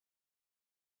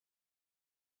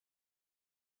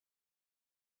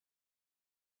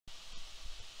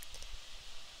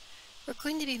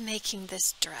going to be making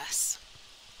this dress.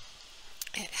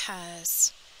 It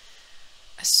has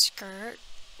a skirt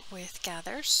with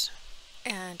gathers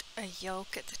and a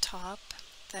yoke at the top.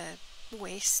 The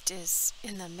waist is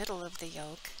in the middle of the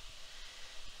yoke,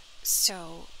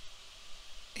 so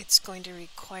it's going to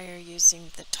require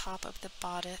using the top of the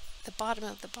bottom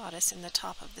of the bodice and the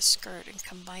top of the skirt and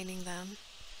combining them.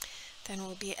 Then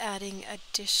we'll be adding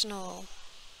additional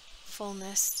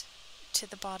fullness to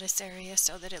the bodice area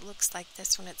so that it looks like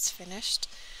this when it's finished,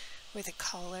 with a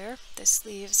collar. The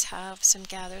sleeves have some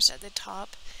gathers at the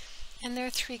top, and they're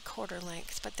 3/4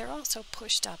 length, but they're also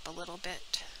pushed up a little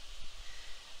bit.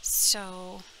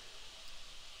 So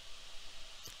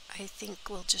I think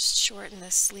we'll just shorten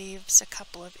the sleeves a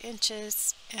couple of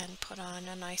inches and put on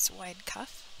a nice wide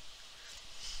cuff.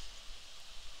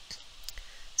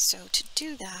 So to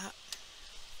do that,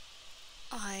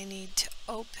 I need to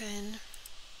open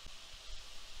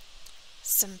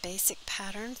some basic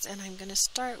patterns, and I'm going to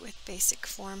start with basic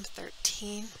form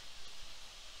 13.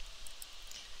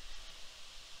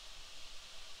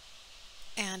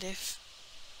 And if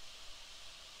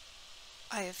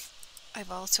I've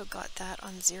also got that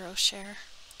on 0 share.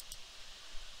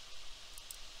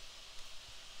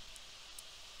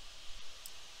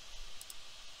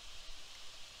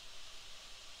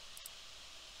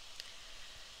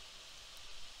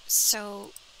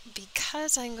 So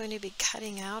because I'm going to be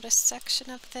cutting out a section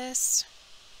of this,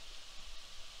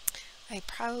 I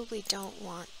probably don't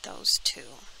want those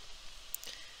two.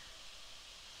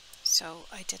 So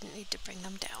I didn't need to bring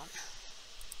them down.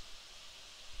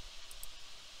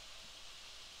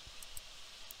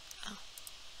 Oh.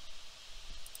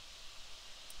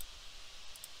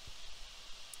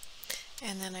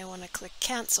 And then I want to click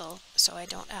cancel so I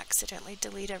don't accidentally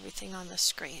delete everything on the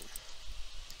screen.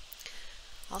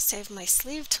 I'll save my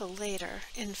sleeve till later.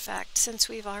 In fact, since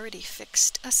we've already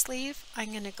fixed a sleeve,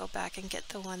 I'm going to go back and get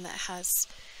the one that has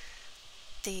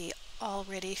the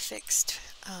already fixed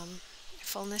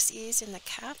fullness ease in the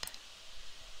cap.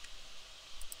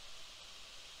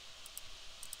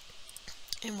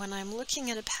 And when I'm looking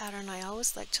at a pattern, I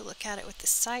always like to look at it with the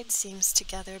side seams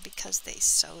together because they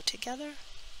sew together.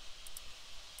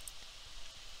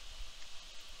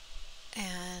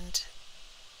 And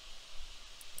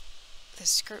the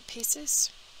skirt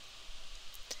pieces.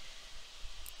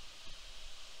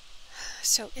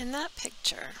 So in that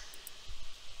picture,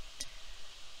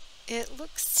 it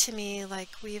looks to me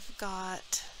like we've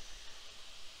got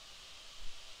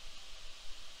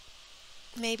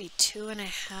maybe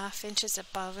 2.5 inches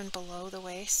above and below the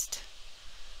waist,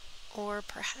 or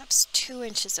perhaps 2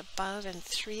 inches above and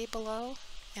 3 below,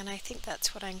 and I think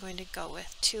that's what I'm going to go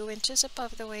with, 2 inches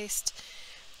above the waist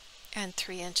and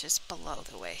 3 inches below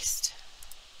the waist.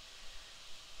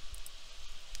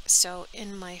 So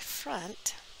in my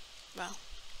front, well,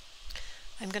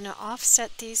 I'm going to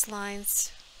offset these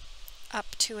lines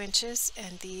up 2 inches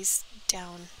and these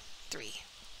down 3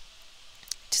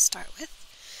 to start with.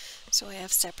 So I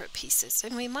have separate pieces,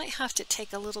 and we might have to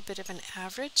take a little bit of an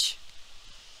average.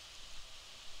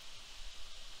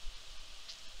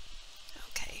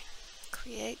 Okay,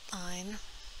 create line,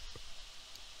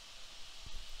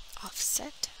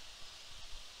 offset.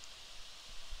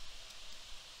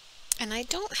 And I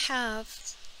don't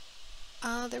have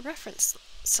the reference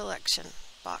selection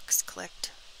box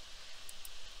clicked,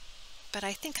 but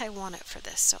I think I want it for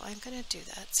this, so I'm going to do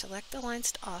that. Select the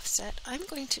lines to offset. I'm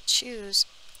going to choose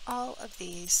all of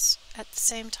these at the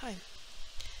same time.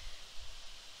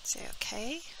 Say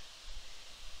OK,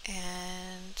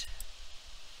 and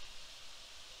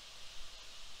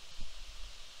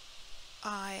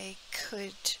I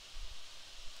could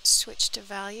switch to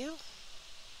value,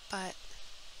 but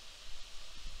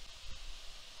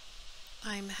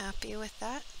I'm happy with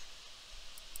that.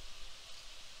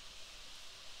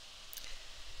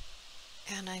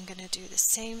 And I'm going to do the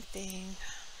same thing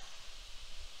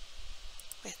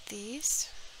with these.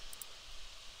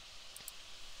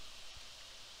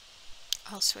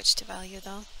 I'll switch to value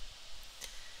though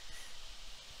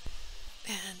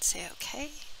and say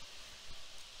OK.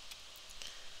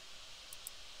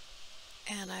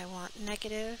 And I want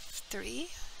 -3.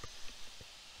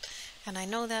 And I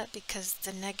know that because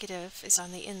the negative is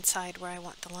on the inside where I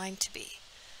want the line to be.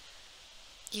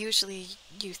 Usually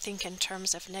you think in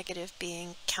terms of negative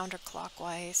being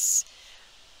counterclockwise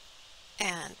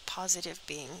and positive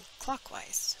being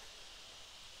clockwise.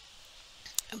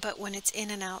 But when it's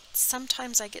in and out,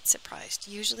 sometimes I get surprised.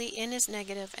 Usually in is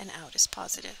negative and out is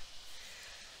positive.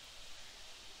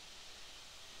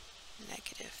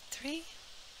 -3.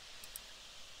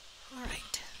 All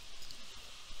right.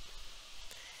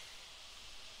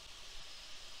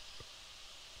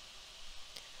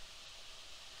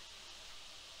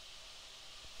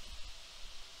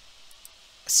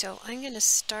 So I'm going to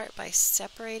start by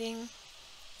separating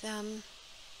them.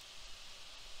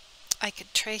 I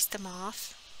could trace them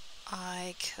off.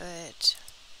 I could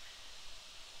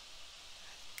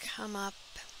come up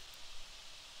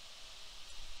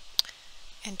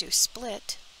and do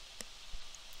split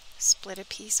a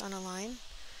piece on a line,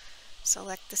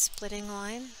 select the splitting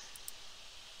line,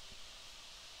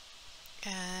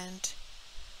 and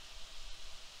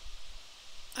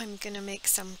I'm going to make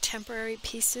some temporary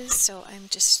pieces, so I'm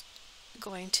just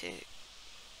going to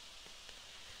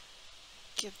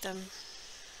give them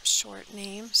short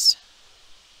names.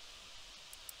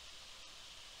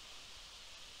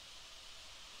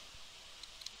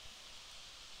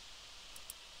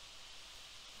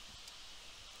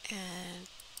 And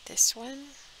this one.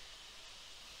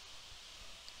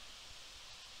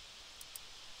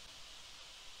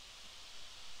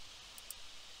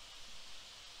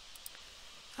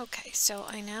 Okay, so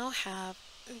I now have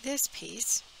this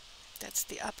piece, that's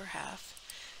the upper half,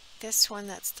 this one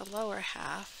that's the lower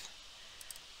half,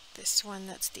 this one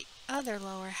that's the other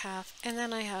lower half, and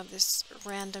then I have this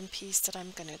random piece that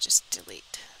I'm going to just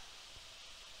delete.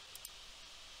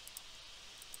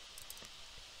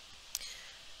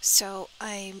 So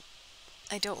I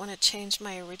don't want to change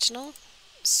my original,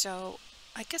 so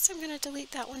I guess I'm going to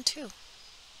delete that one too.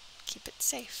 Keep it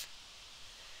safe.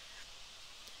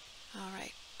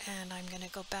 Alright, and I'm going to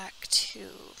go back to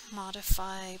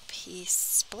modify piece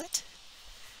split.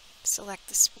 Select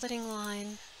the splitting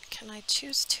line. Can I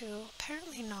choose to?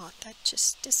 Apparently not. That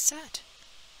just is set.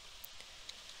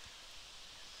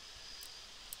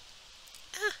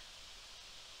 Ah!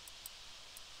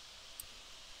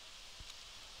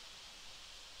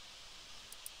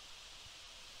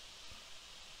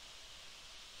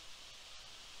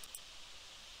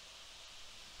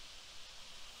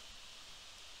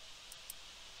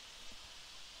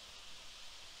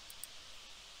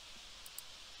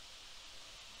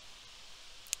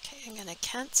 Okay, I'm going to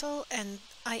cancel, and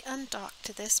I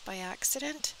undocked this by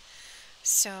accident.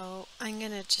 So I'm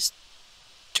going to just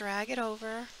drag it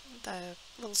over. The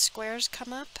little squares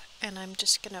come up, and I'm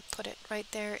just going to put it right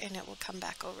there, and it will come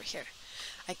back over here.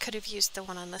 I could have used the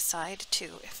one on the side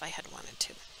too if I had wanted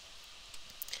to.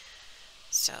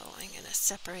 So I'm going to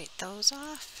separate those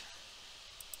off.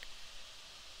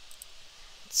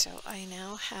 So I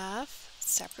now have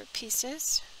separate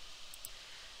pieces.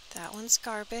 That one's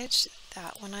garbage.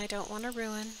 That one I don't want to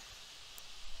ruin.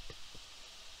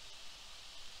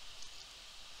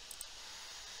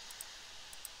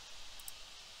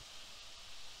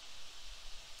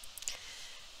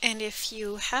 And if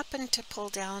you happen to pull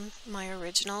down my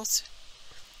originals,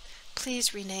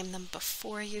 please rename them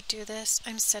before you do this.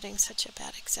 I'm setting such a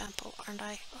bad example, aren't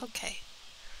I? Okay.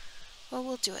 Well,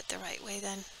 we'll do it the right way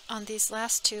then. On these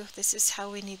last two, this is how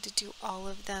we need to do all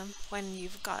of them when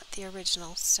you've got the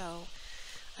originals. So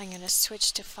I'm going to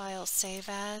switch to File, Save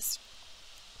As,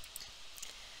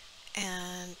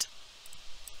 and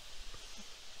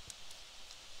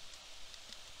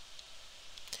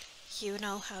you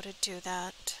know how to do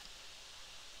that.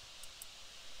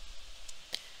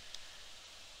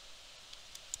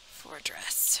 For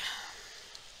dress.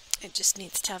 It just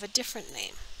needs to have a different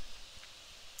name.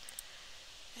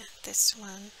 And this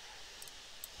one.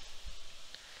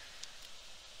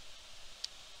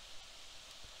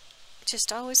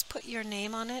 Just always put your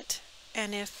name on it,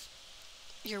 and if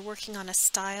you're working on a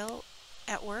style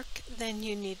at work, then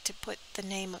you need to put the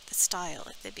name of the style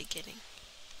at the beginning.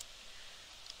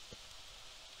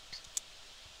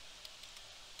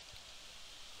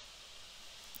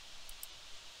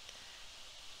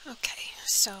 Okay,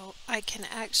 so I can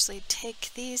actually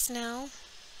take these now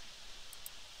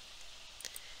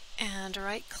and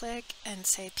right click and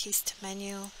say piece to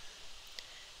menu,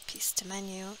 piece to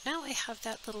menu. Now I have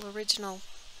that little original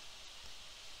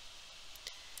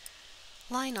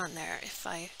line on there if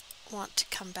I want to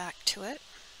come back to it.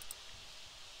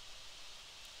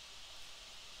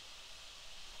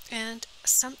 And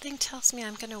something tells me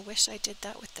I'm going to wish I did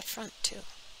that with the front too.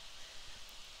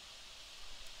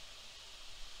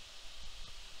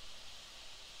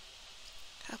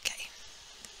 Okay.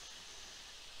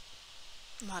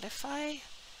 Modify,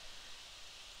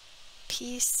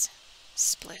 piece,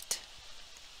 split.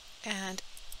 And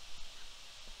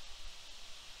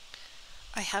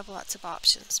I have lots of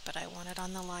options, but I want it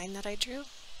on the line that I drew.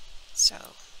 So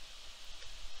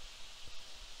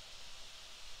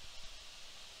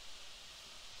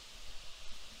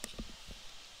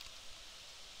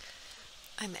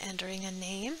I'm entering a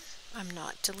name. I'm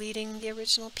not deleting the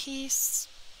original piece,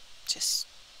 just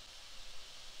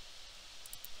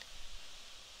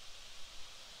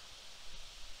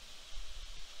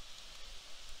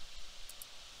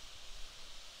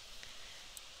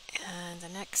the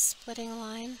next splitting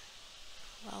line,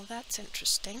 well, that's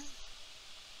interesting.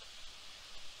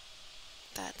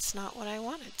 That's not what I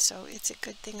wanted, so it's a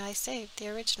good thing I saved the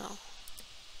original.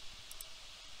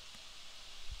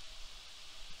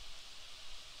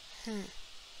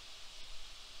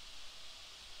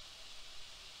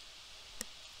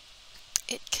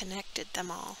 It connected them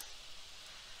all.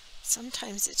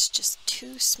 Sometimes it's just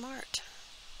too smart.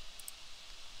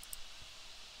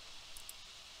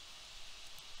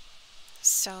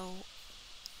 So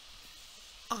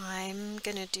I'm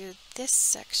going to do this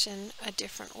section a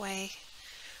different way.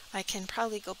 I can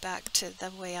probably go back to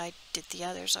the way I did the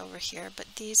others over here, but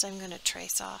these I'm going to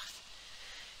trace off.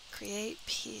 Create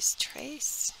piece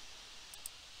trace.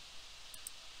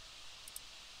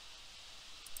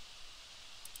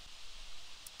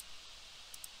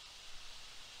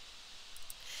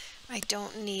 I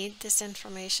don't need this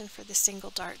information for the single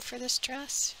dart for this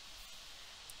dress.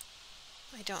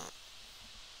 I don't.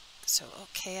 So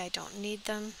okay, I don't need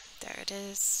them. There it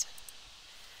is.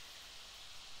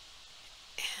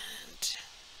 And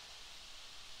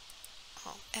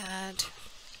I'll add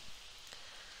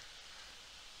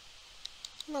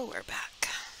lower back.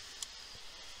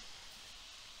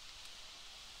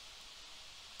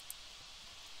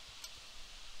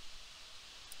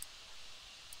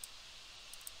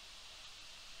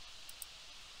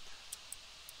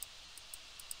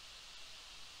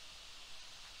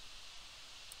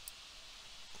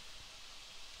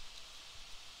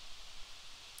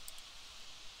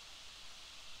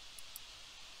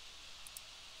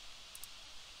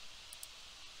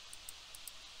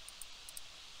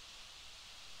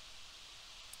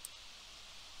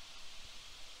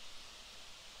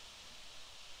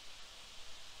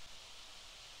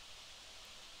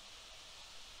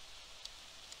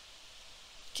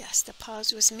 Yes, the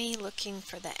pause was me looking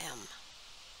for the M,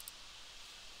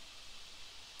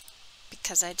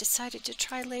 because I decided to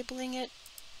try labeling it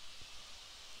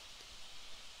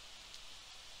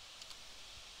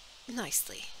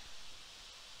nicely.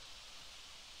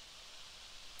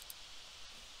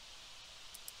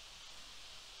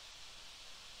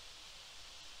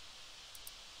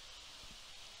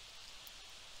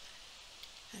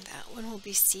 And that one will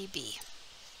be CB.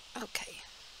 Okay,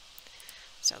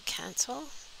 so cancel.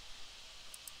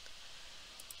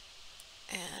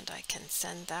 And I can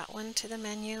send that one to the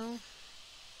menu.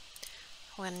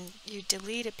 When you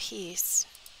delete a piece,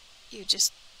 you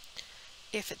just,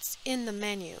 if it's in the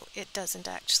menu, it doesn't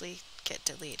actually get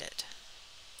deleted.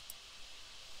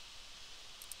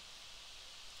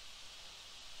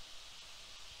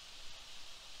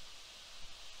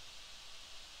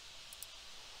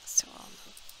 So I'll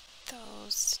move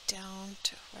those down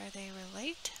to where they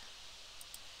relate.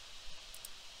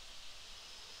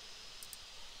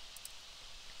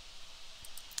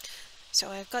 So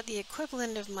I've got the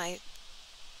equivalent of my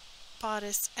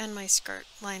bodice and my skirt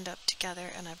lined up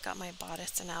together, and I've got my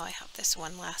bodice, and now I have this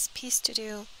one last piece to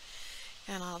do,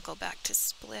 and I'll go back to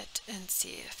split and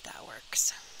see if that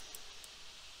works.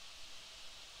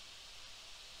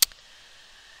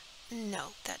 No,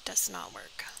 that does not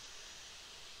work.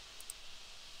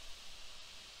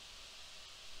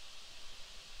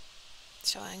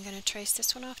 So I'm going to trace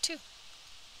this one off too.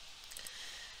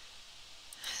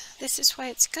 This is why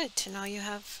it's good to know you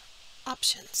have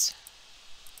options,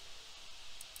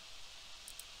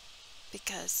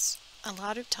 because a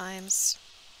lot of times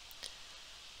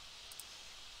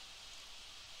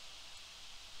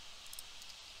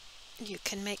you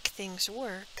can make things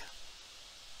work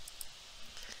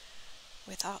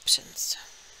with options.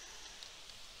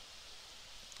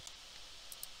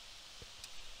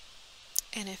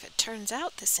 And if it turns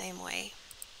out the same way,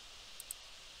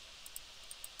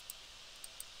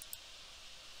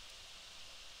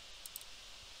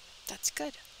 that's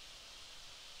good.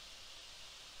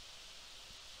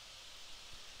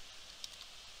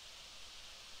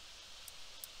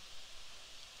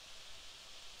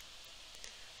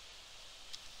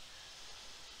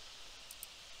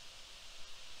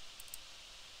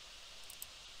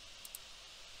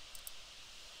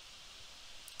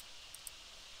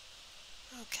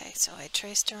 Okay, so I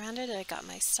traced around it, I got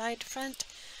my side front,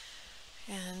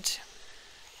 and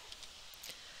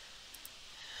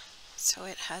so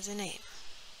it has a name.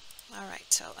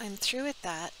 Alright, so I'm through with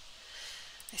that.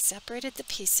 I separated the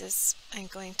pieces. I'm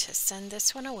going to send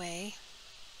this one away.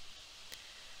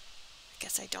 I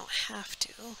guess I don't have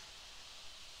to,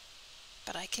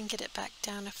 but I can get it back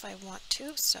down if I want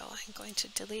to, so I'm going to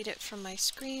delete it from my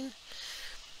screen.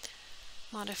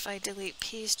 Modify, delete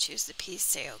piece, choose the piece,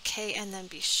 say OK, and then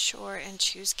be sure and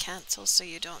choose cancel so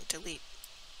you don't delete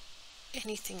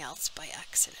anything else by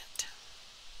accident.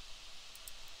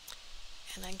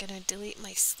 And I'm going to delete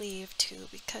my sleeve too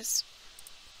because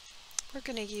we're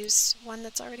going to use one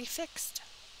that's already fixed.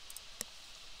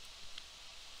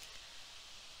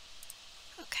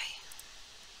 Okay.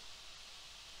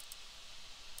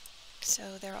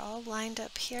 So they're all lined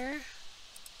up here.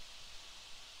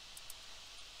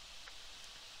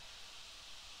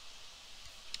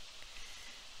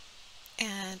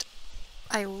 And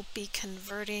I will be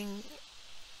converting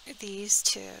these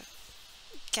to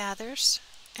gathers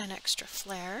and extra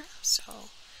flare. So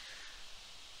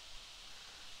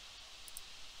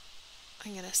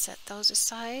I'm going to set those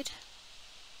aside.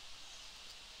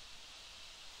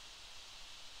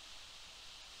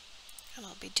 And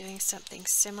I'll be doing something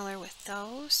similar with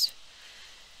those.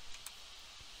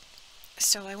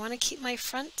 So I want to keep my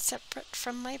front separate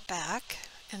from my back,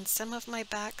 and some of my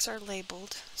backs are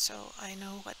labeled so I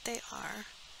know what they are.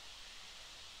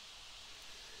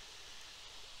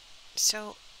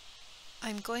 So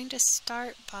I'm going to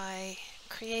start by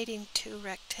creating two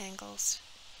rectangles.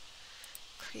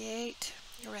 Create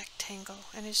a rectangle,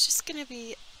 and it's just going to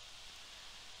be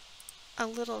a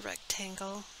little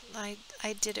rectangle. I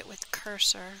did it with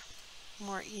cursor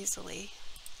more easily.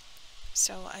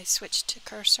 So I switched to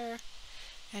cursor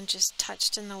and just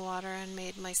touched in the water and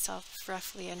made myself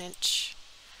roughly an inch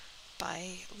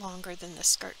by longer than the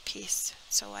skirt piece,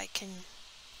 so I can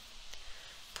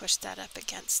push that up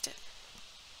against it.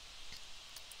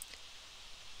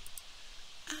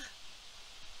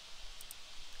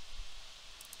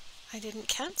 I didn't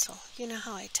cancel. You know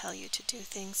how I tell you to do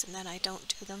things and then I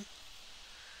don't do them?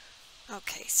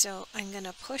 Okay, so I'm going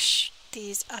to push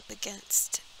these up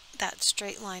against that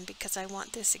straight line because I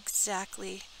want this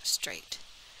exactly straight.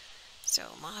 So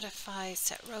modify,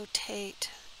 set rotate,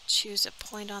 choose a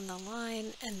point on the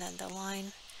line, and then the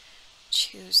line,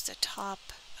 choose the top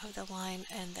of the line,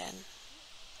 and then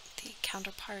the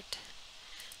counterpart.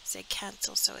 Say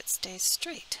cancel so it stays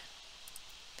straight.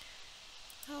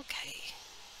 Okay,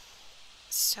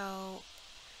 so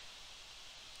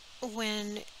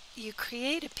when you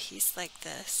create a piece like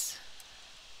this,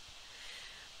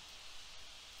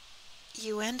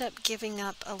 you end up giving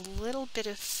up a little bit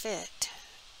of fit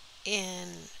in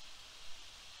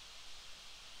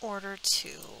order to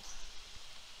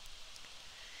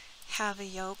have a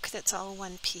yoke that's all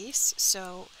one piece.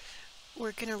 So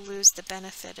we're going to lose the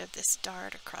benefit of this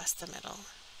dart across the middle.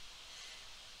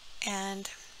 And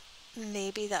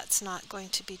maybe that's not going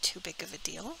to be too big of a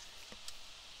deal.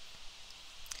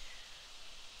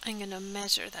 I'm going to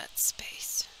measure that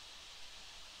space.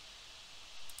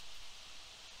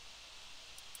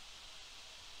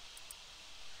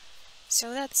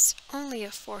 So that's only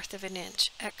 1/4 of an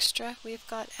inch extra we've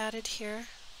got added here.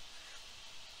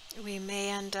 We may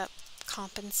end up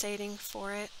compensating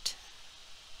for it,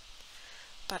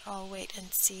 but I'll wait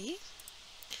and see.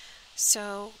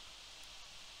 So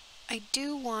I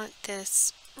do want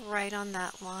this right on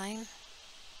that line,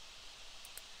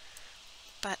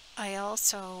 but I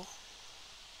also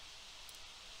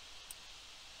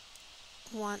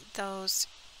want those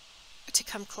to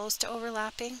come close to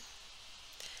overlapping.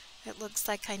 It looks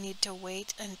like I need to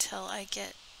wait until I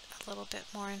get a little bit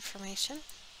more information.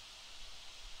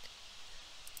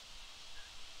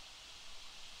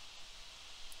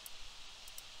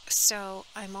 So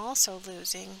I'm also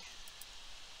losing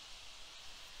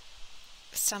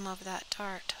some of that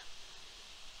dart,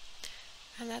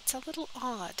 and that's a little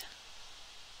odd.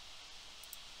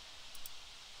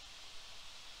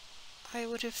 I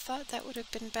would have thought that would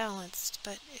have been balanced,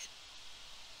 but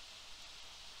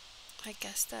I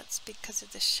guess that's because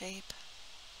of the shape.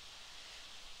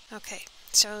 Okay,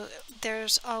 so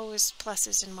there's always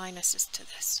pluses and minuses to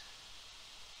this.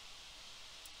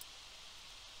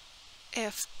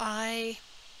 If I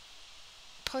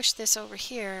push this over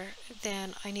here,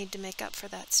 then I need to make up for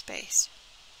that space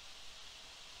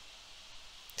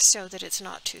so that it's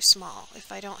not too small.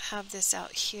 If I don't have this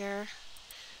out here,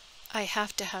 I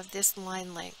have to have this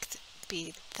line length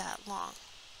be that long.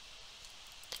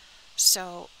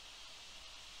 So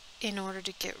in order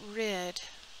to get rid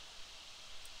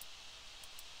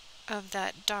of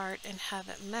that dart and have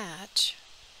it match,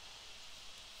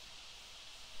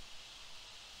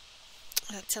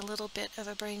 that's a little bit of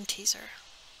a brain teaser.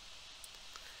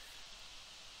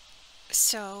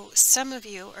 So some of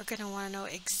you are going to want to know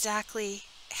exactly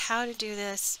how to do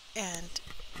this and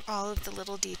all of the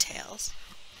little details.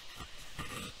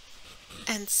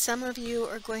 And some of you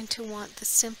are going to want the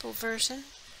simple version.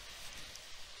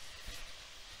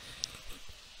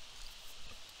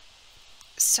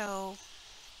 So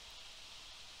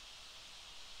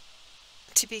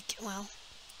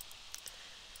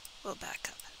we'll back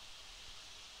up.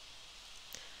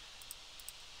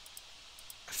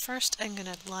 First I'm going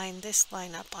to line this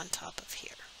line up on top of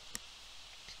here.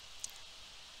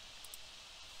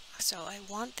 So I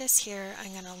want this here,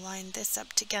 I'm going to line this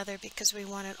up together because we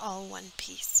want it all one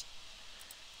piece.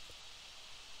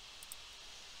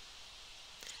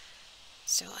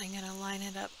 So I'm going to line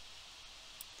it up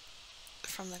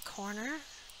from the corner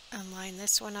and line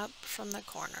this one up from the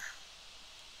corner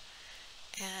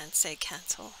and say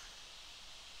cancel.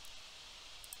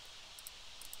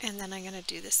 And then I'm going to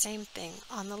do the same thing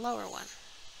on the lower one.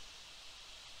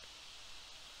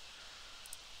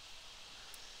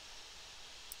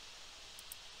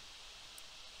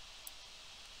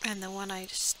 And the one I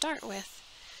start with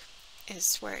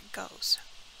is where it goes.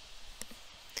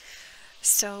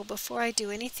 So before I do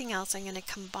anything else, I'm going to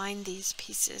combine these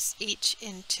pieces each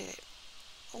into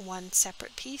one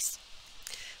separate piece,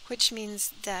 which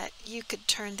means that you could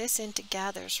turn this into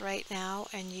gathers right now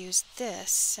and use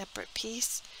this separate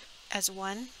piece as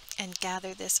one and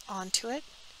gather this onto it.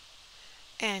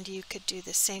 And you could do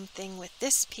the same thing with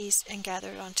this piece and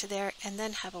gather it onto there, and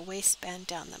then have a waistband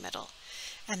down the middle.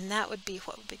 And that would be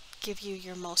what would give you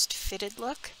your most fitted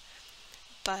look.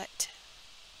 But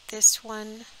this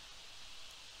one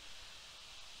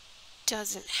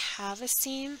doesn't have a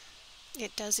seam.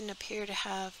 It doesn't appear to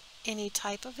have any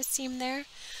type of a seam there.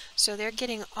 So they're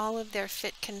getting all of their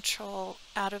fit control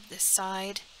out of the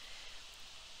side.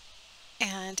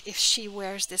 And if she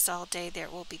wears this all day, there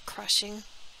will be crushing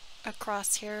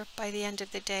across here by the end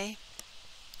of the day.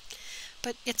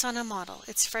 But it's on a model.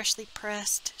 It's freshly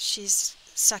pressed. She's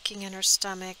sucking in her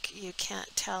stomach. You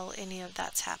can't tell any of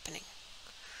that's happening.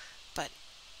 But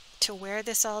to wear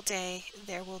this all day,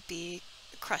 there will be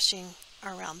crushing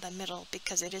around the middle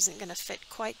because it isn't going to fit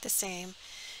quite the same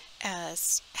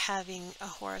as having a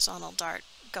horizontal dart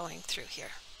going through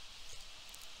here.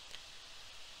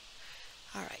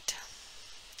 All right.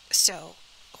 So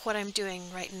what I'm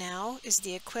doing right now is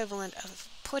the equivalent of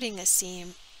putting a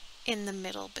seam in the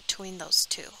middle between those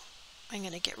two. I'm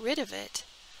going to get rid of it,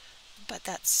 but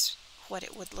that's what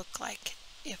it would look like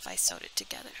if I sewed it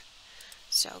together.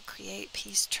 So create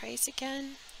piece trace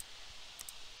again.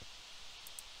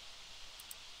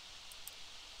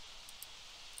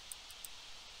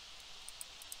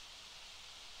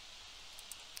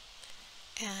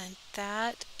 And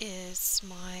that is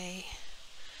my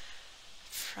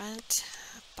front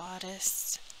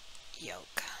bodice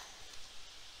yoke.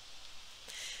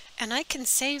 And I can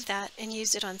save that and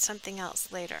use it on something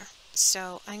else later.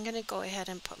 So I'm going to go ahead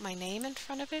and put my name in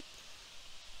front of it.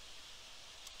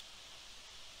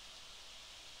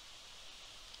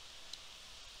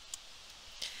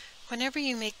 Whenever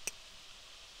you make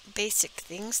basic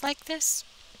things like this,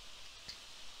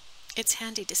 it's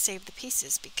handy to save the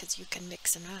pieces because you can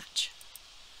mix and match.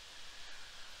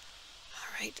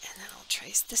 Alright, and then I'll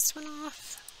trace this one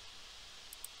off.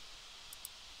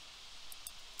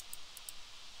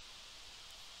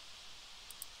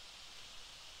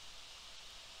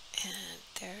 And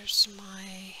there's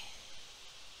my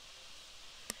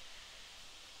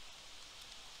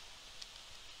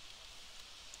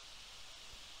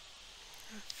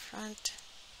front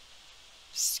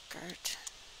skirt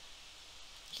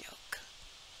yoke.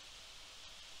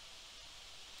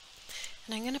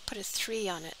 And I'm going to put a 3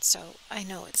 on it so I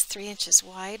know it's 3 inches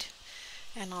wide,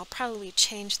 and I'll probably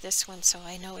change this one so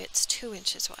I know it's 2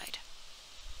 inches wide.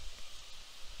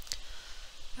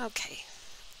 Okay,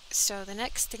 so the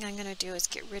next thing I'm going to do is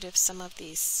get rid of some of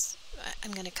these.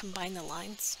 I'm going to combine the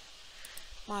lines.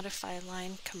 Modify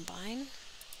line, combine.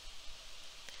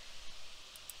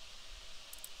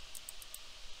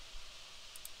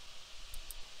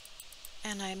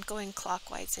 And I'm going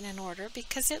clockwise in an order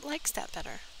because it likes that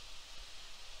better.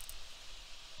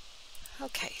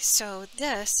 Okay, so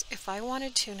this, if I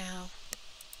wanted to now,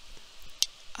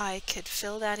 I could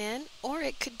fill that in, or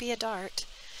it could be a dart.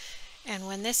 And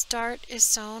when this dart is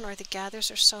sewn, or the gathers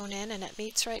are sewn in and it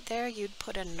meets right there, you'd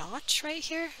put a notch right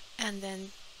here, and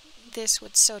then this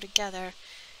would sew together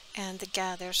and the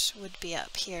gathers would be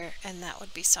up here, and that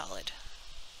would be solid.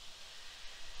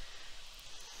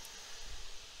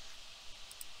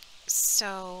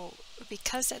 So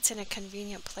because that's in a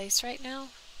convenient place right now,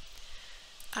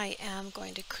 I am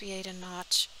going to create a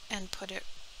notch and put it,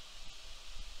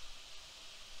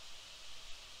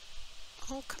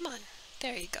 oh come on,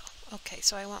 there you go. Okay,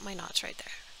 so I want my notch right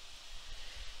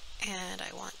there. And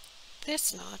I want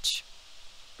this notch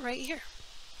right here.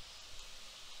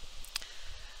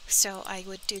 So I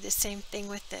would do the same thing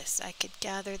with this. I could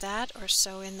gather that or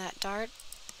sew in that dart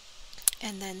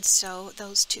and then sew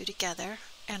those two together,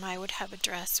 and I would have a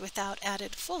dress without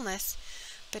added fullness,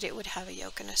 but it would have a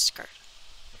yoke and a skirt.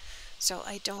 So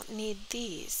I don't need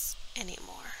these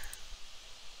anymore.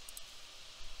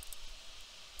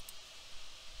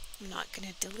 I'm not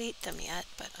going to delete them yet,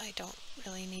 but I don't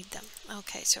really need them.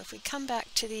 Okay, so if we come back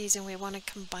to these and we want to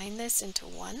combine this into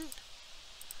one,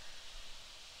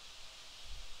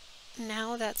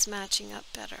 now that's matching up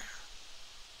better.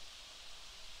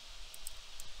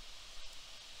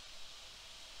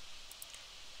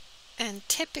 And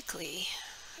typically,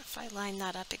 if I line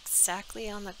that up exactly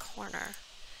on the corner,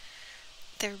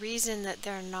 the reason that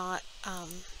they're not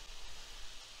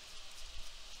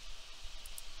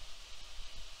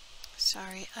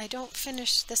sorry, I don't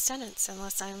finish the sentence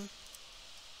unless I'm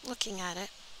looking at it.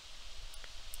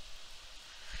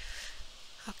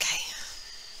 Okay.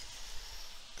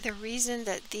 The reason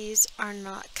that these are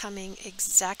not coming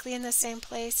exactly in the same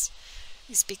place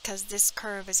is because this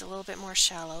curve is a little bit more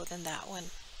shallow than that one.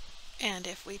 And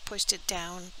if we pushed it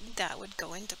down, that would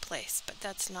go into place, but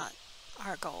that's not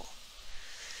our goal.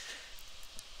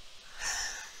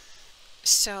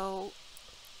 So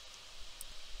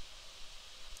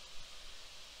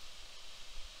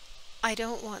I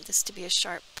don't want this to be a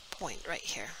sharp point right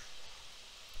here.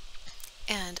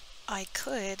 And I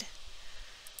could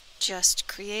just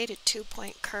create a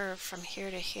 2-point curve from here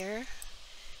to here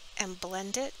and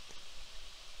blend it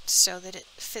so that it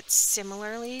fits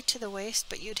similarly to the waist,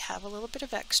 but you'd have a little bit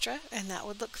of extra and that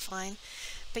would look fine,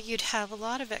 but you'd have a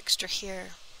lot of extra here,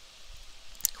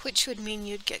 which would mean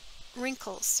you'd get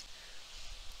wrinkles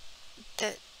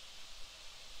that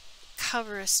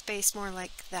cover a space more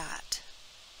like that.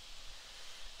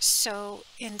 So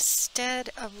instead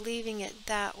of leaving it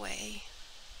that way,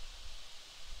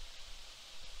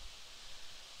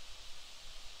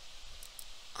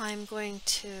 I'm going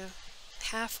to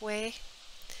halfway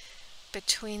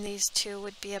between these two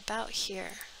would be about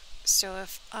here. So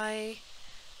if I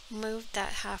move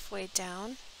that halfway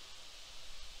down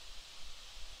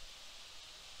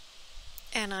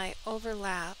and I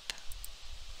overlap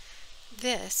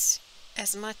this,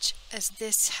 as much as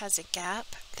this has a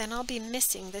gap, then I'll be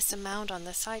missing this amount on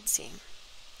the side seam.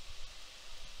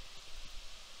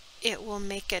 It will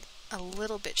make it a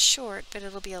little bit short, but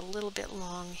it'll be a little bit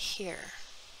long here.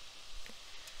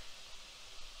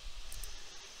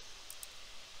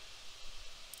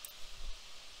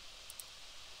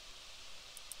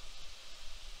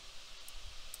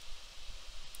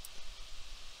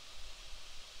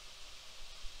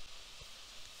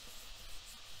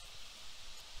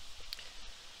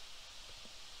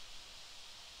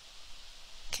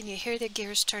 Can you hear the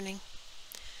gears turning?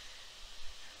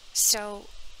 So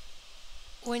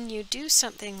when you do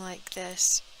something like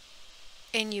this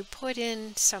and you put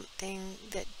in something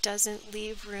that doesn't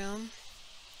leave room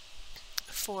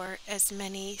for as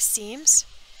many seams,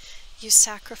 you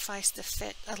sacrifice the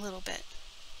fit a little bit.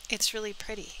 It's really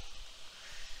pretty.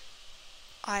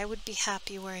 I would be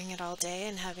happy wearing it all day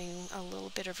and having a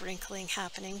little bit of wrinkling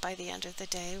happening by the end of the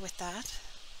day with that.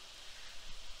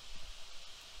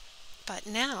 But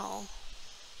now,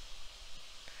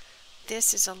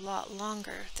 this is a lot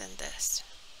longer than this.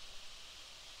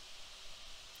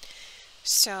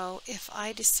 So if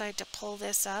I decide to pull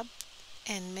this up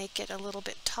and make it a little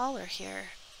bit taller here,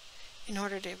 in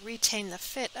order to retain the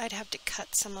fit, I'd have to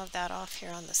cut some of that off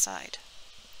here on the side.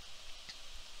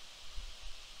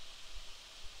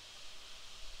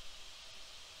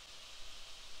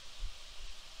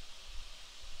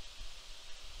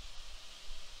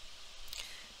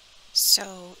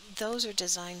 So those are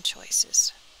design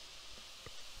choices.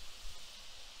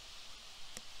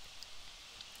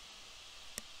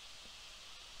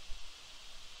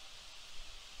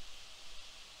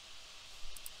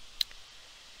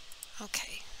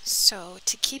 Okay, so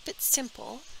to keep it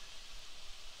simple,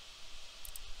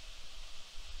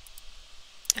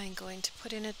 I'm going to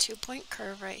put in a 2-point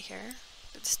curve right here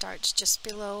that starts just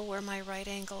below where my right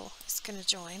angle is going to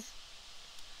join.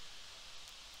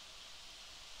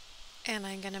 And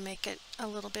I'm going to make it a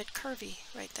little bit curvy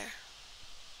right there.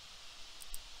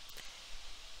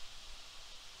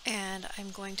 And I'm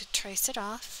going to trace it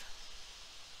off.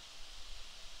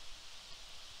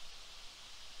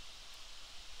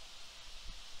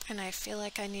 And I feel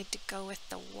like I need to go with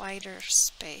the wider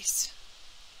space.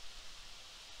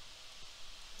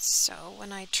 So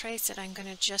when I trace it, I'm going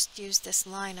to just use this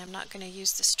line. I'm not going to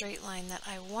use the straight line that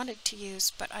I wanted to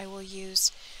use, but I will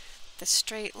use the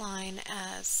straight line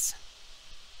as...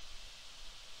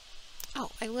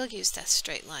 Oh, I will use that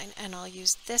straight line, and I'll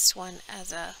use this one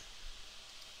as a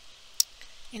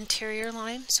interior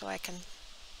line so I can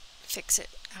fix it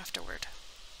afterward.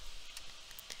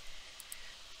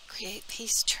 Create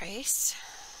piece trace.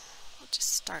 We'll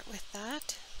just start with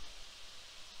that.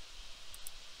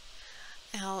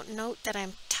 Now note that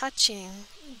I'm touching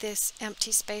this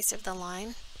empty space of the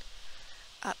line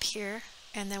up here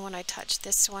and then when I touch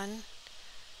this one,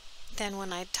 then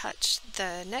when I touch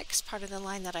the next part of the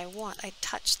line that I want, I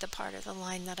touch the part of the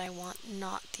line that I want,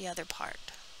 not the other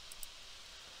part.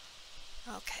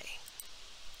 Okay.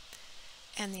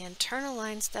 And the internal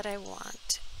lines that I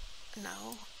want,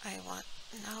 no,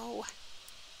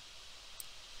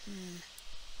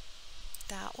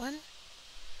 that one.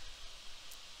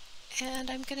 And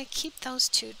I'm going to keep those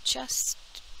two just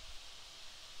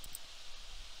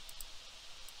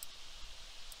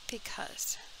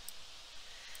because.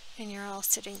 And you're all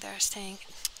sitting there saying,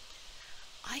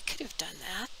 I could have done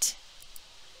that.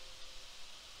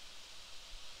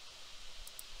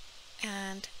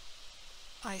 And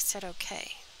I said,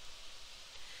 okay.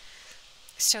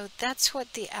 So that's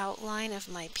what the outline of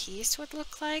my piece would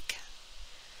look like.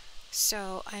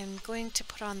 So I'm going to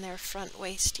put on their front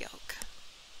waist yoke.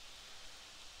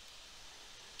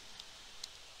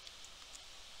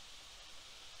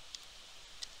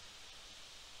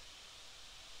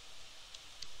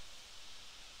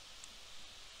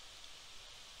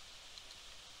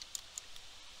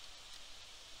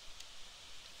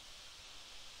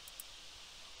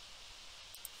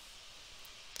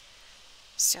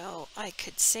 So I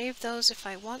could save those if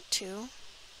I want to,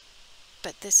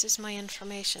 but this is my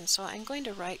information. So I'm going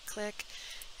to right click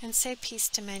and say piece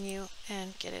to menu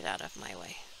and get it out of my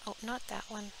way. Oh, not that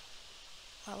one.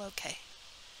 Well, okay.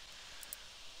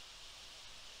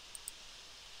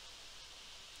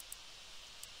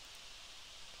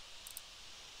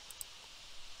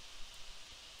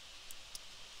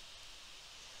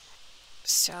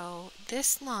 So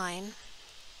this line,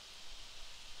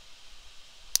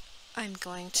 I'm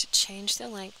going to change the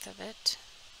length of it,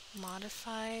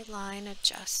 modify line,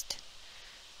 adjust,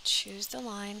 choose the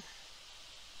line,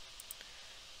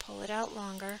 pull it out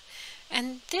longer.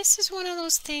 And this is one of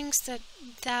those things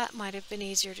that might have been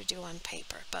easier to do on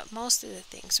paper, but most of the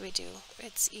things we do,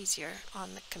 it's easier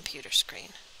on the computer screen.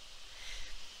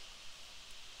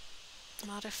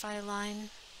 Modify line,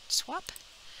 swap,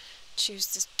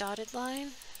 choose this dotted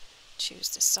line, choose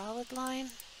the solid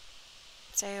line,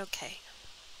 say OK.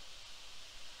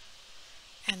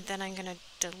 And then I'm going to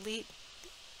delete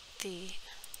the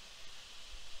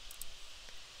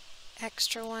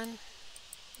extra one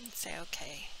and say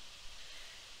OK.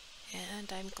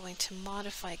 And I'm going to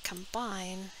modify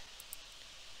combine.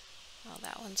 Well,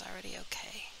 that one's already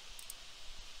OK.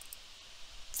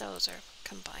 Those are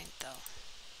combined though.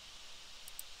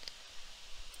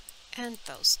 And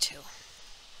those two.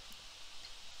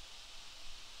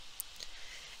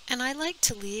 And I like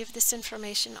to leave this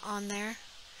information on there.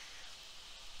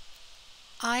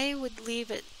 I would leave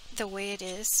it the way it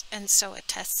is and sew a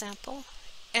test sample,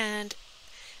 and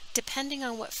depending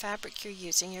on what fabric you're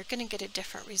using, you're going to get a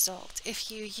different result. If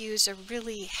you use a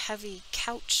really heavy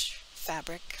couch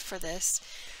fabric for this,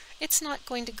 it's not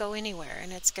going to go anywhere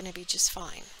and it's going to be just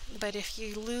fine. But if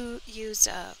you use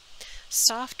a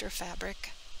softer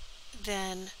fabric,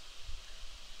 then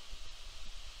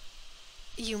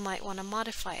you might want to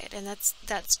modify it, and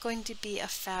that's going to be a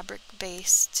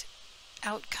fabric-based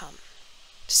outcome.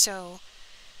 So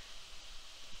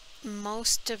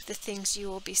most of the things you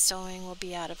will be sewing will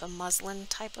be out of a muslin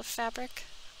type of fabric,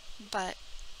 but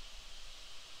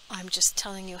I'm just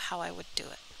telling you how I would do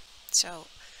it. So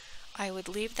I would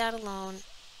leave that alone,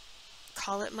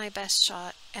 call it my best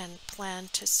shot, and plan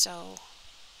to sew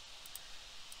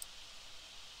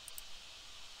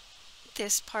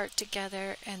this part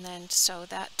together and then sew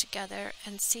that together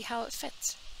and see how it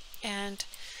fits. And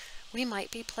we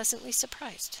might be pleasantly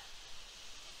surprised.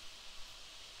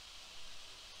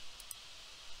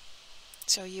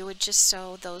 So you would just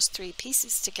sew those three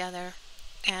pieces together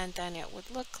and then it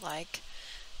would look like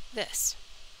this.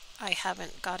 I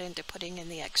haven't got into putting in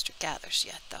the extra gathers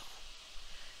yet though.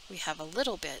 We have a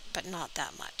little bit, but not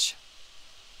that much.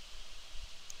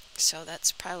 So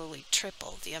that's probably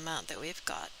triple the amount that we've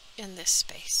got in this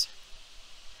space.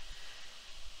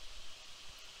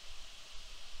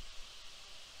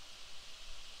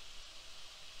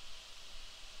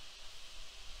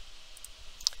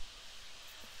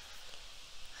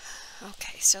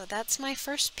 Okay, so that's my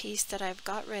first piece that I've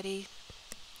got ready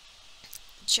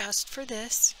just for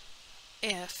this.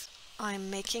 If I'm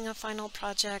making a final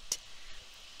project,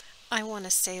 I want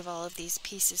to save all of these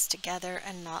pieces together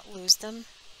and not lose them,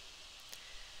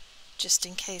 just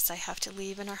in case I have to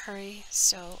leave in a hurry.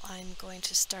 So I'm going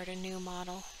to start a new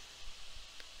model,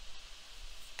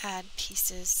 add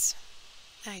pieces.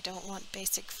 I don't want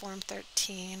basic form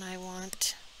 13, I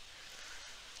want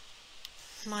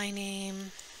my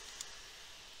name.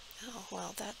 Oh,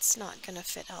 well, that's not going to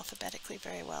fit alphabetically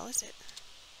very well, is it?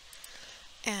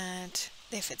 And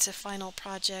if it's a final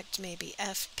project, maybe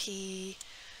FP1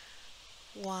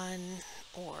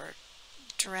 or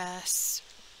dress,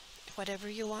 whatever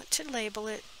you want to label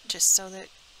it, just so that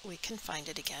we can find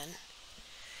it again.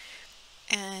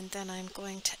 And then I'm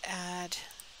going to add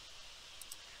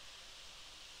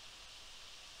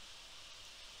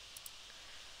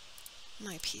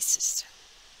my pieces.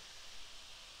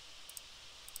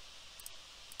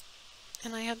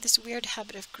 And I have this weird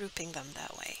habit of grouping them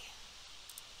that way.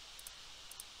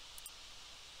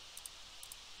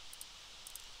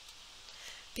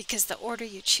 Because the order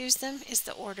you choose them is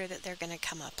the order that they're going to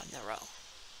come up on the row.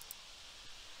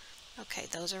 Okay,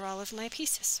 those are all of my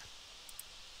pieces.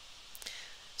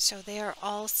 So they are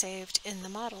all saved in the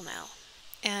model now.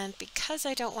 And because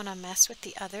I don't want to mess with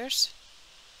the others,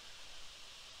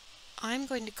 I'm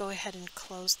going to go ahead and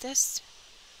close this,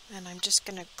 and I'm just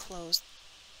going to close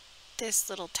this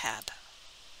little tab.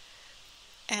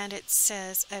 And it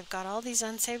says I've got all these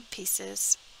unsaved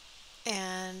pieces,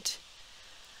 and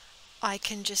I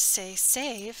can just say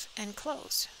save and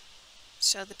close.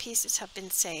 So the pieces have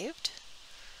been saved,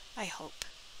 I hope.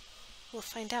 We'll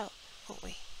find out, won't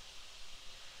we?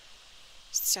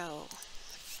 So,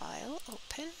 file,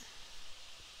 open,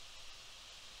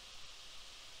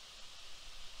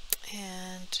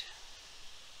 and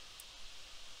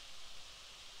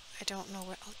I don't know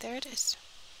where, oh, there it is.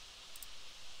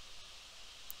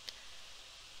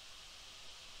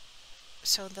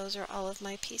 So those are all of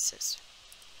my pieces.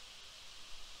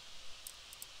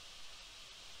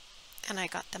 And I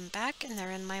got them back and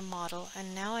they're in my model,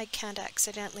 and now I can't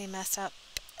accidentally mess up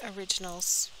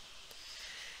originals,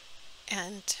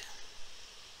 and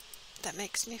that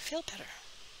makes me feel better.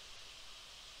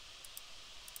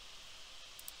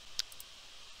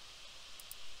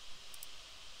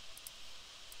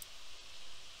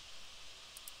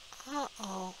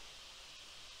 Uh-oh.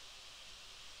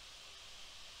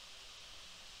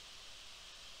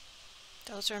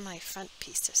 Those are my front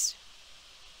pieces.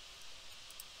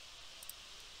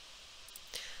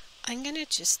 I'm going to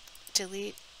just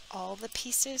delete all the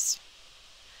pieces.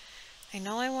 I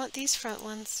know I want these front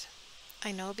ones.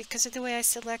 I know because of the way I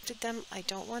selected them, I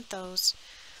don't want those,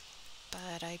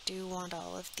 but I do want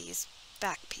all of these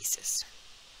back pieces.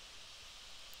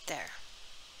 There.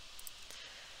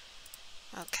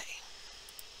 Okay.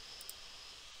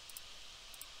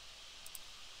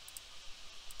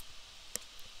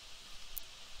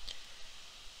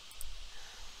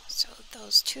 So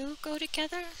those two go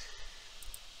together.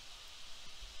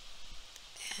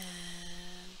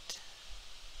 And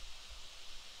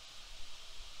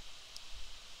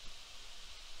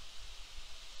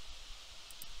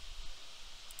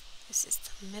this is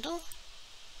the middle,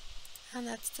 and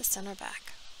that's the center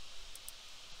back.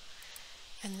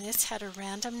 And this had a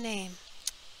random name.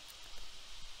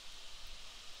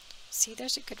 See,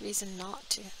 there's a good reason not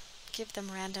to give them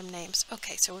random names.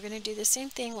 Okay, so we're going to do the same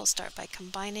thing. We'll start by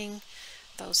combining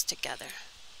those together.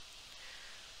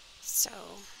 So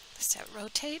set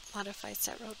rotate, modify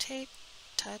set rotate,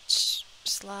 touch,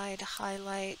 slide,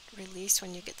 highlight, release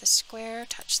when you get the square,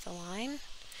 touch the line,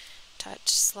 touch,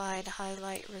 slide,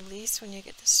 highlight, release when you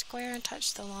get the square, and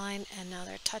touch the line, and now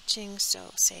they're touching,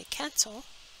 so say cancel,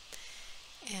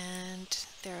 and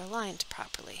they're aligned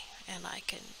properly, and I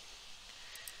can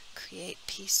create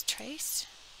piece trace.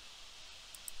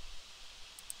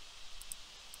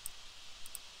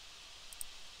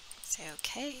 Say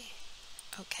OK,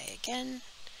 OK again,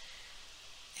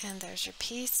 and there's your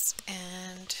piece,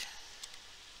 and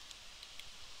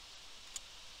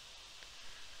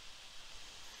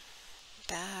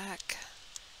back,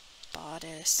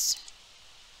 bodice,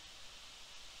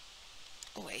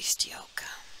 waist yoke.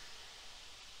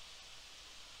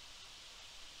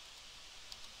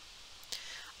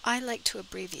 I like to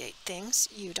abbreviate things.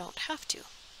 You don't have to.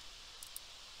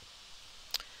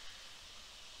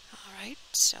 Alright,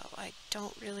 so I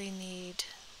don't really need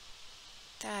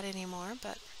that anymore,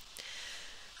 but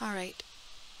alright,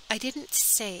 I didn't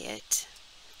say it,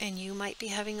 and you might be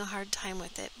having a hard time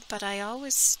with it, but I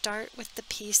always start with the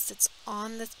piece that's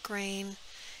on the grain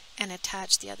and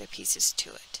attach the other pieces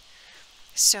to it.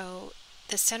 So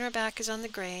the center back is on the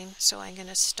grain, so I'm going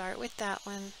to start with that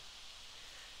one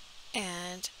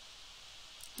and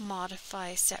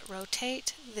modify set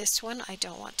rotate. This one I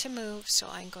don't want to move, so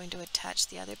I'm going to attach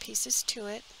the other pieces to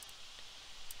it.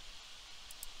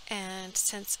 And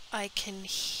since I can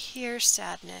hear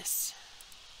sadness,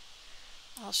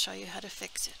 I'll show you how to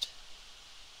fix it.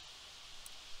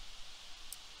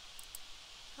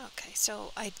 Okay,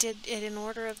 so I did it in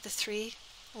order of the 3,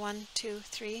 1, 2,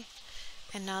 3,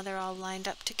 and now they're all lined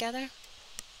up together.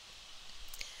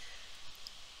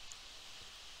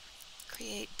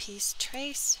 create piece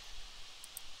trace.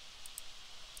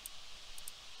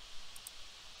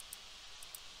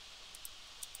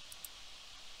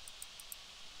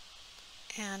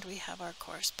 And we have our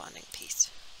corresponding piece.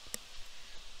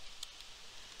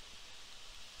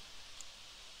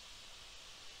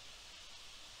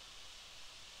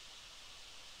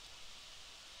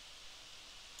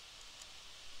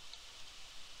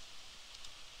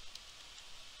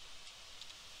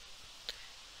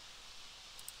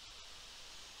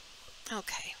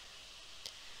 Okay.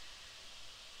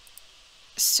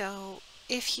 So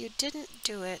if you didn't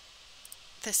do it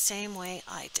the same way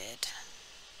I did,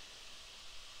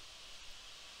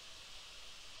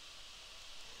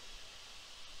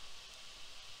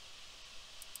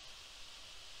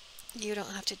 you don't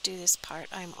have to do this part.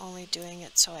 I'm only doing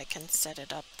it so I can set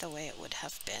it up the way it would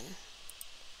have been.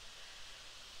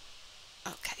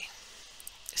 Okay,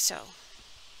 so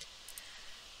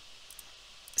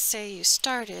say you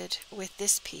started with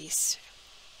this piece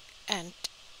and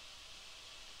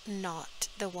not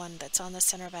the one that's on the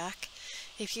center back.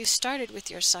 If you started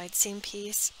with your side seam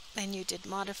piece and you did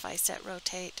modify, set,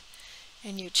 rotate,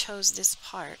 and you chose this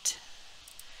part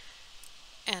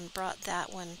and brought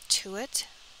that one to it,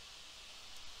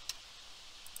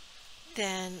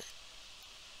 then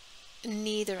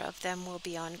neither of them will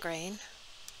be on grain.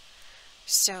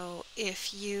 So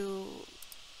if you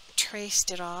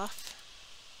traced it off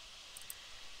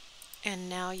and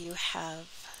now you have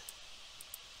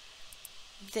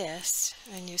this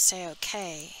and you say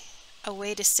okay, a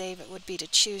way to save it would be to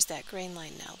choose that grain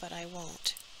line now, but I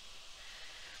won't.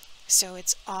 So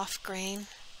it's off grain,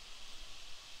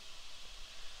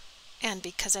 and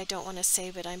because I don't want to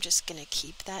save it, I'm just going to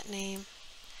keep that name.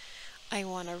 I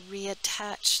want to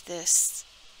reattach this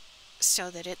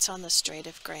so that it's on the straight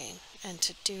of grain, and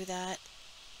to do that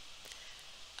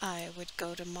I would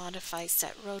go to modify,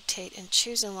 set, rotate, and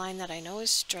choose a line that I know is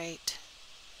straight.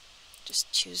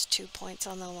 Just choose 2 points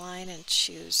on the line and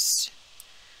choose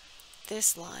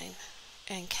this line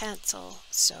and cancel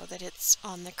so that it's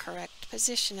on the correct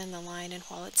position in the line. And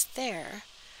while it's there,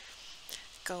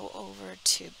 go over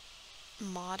to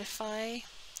modify,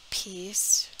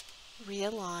 piece,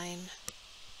 realign,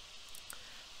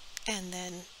 and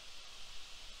then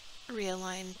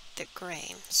realign the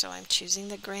grain. So I'm choosing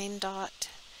the grain dot,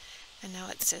 and now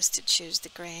it says to choose the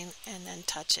grain and then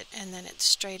touch it, and then it's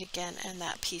straight again, and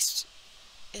that piece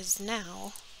is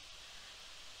now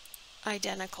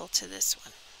identical to this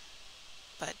one.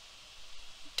 But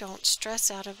don't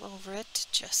stress out over it,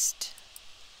 just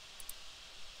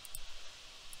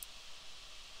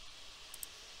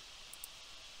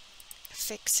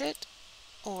fix it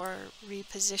or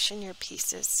reposition your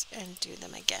pieces and do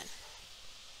them again.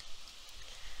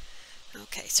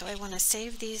 Okay, so I want to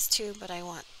save these two, but I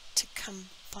want to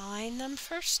combine them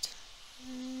first.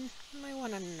 I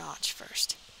want a notch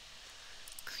first.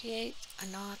 Create a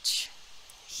notch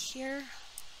here,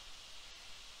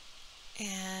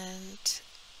 and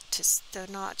the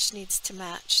notch needs to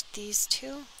match these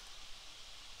two.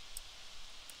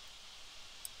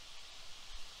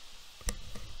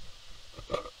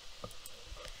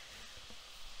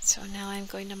 So now I'm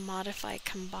going to modify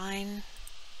combine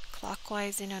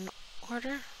clockwise in an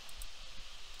order.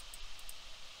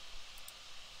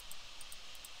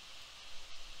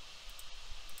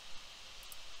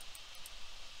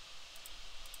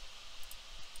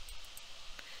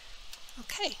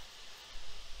 Okay.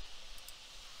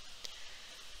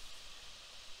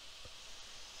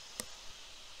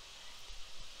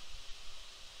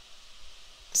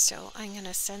 So I'm going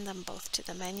to send them both to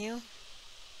the menu.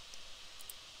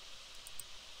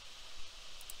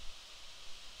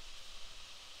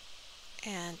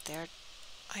 And there,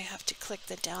 I have to click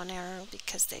the down arrow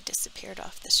because they disappeared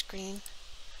off the screen.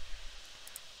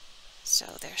 So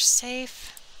they're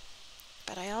safe,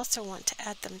 but I also want to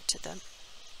add them to the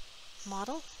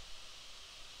model.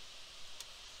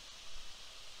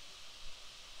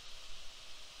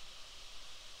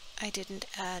 I didn't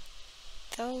add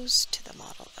those to the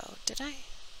model though, did I?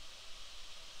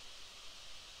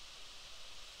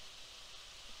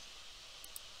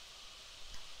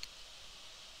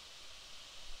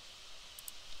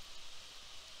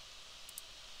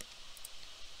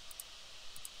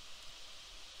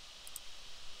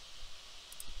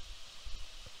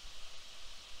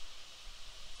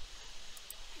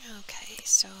 Okay,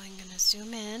 so I'm going to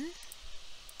zoom in.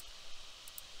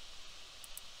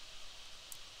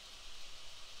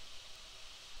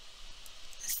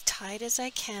 As tight as I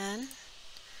can.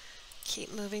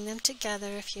 Keep moving them together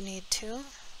if you need to.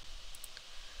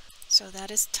 So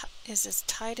that is as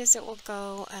tight as it will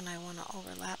go, and I want to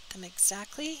overlap them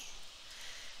exactly.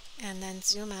 And then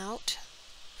zoom out.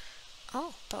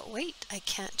 But wait, I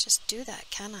can't just do that,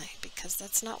 can I? Because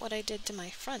that's not what I did to my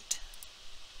front.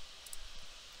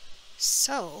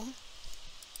 So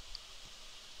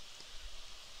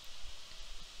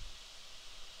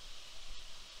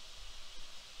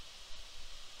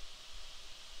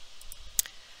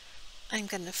I'm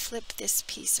going to flip this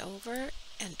piece over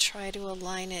and try to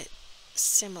align it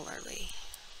similarly.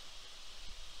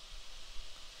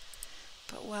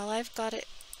 But while I've got it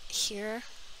here,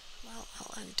 well,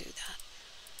 I'll undo that.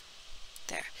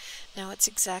 There. Now it's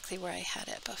exactly where I had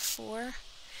it before.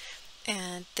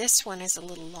 And this one is a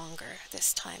little longer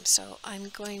this time. So I'm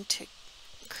going to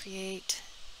create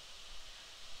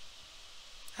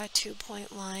a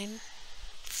 2-point line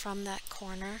from that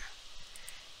corner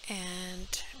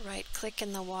and right click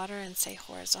in the water and say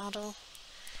horizontal.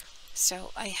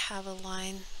 So I have a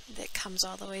line that comes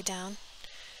all the way down,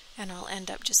 and I'll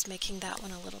end up just making that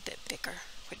one a little bit bigger,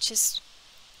 which is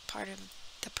part of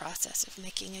the process of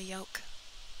making a yoke.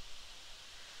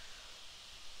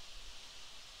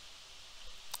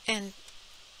 And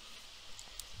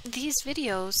these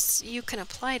videos you can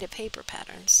apply to paper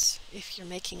patterns if you're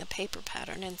making a paper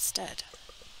pattern instead.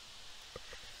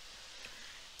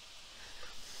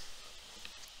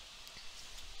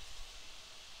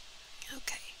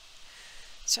 Okay,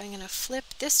 so I'm going to flip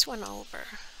this one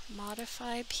over.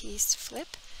 Modify piece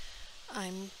flip.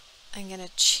 I'm going to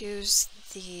choose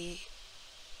the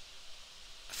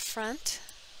front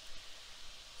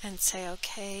and say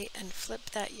OK and flip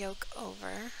that yoke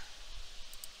over.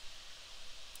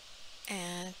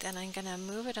 And then I'm going to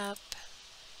move it up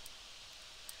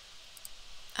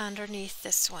underneath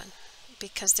this one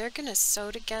because they're going to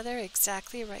sew together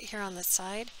exactly right here on the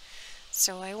side.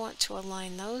 So I want to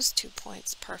align those 2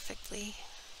 points perfectly.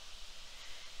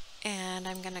 And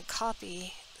I'm going to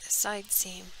copy the side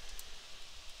seam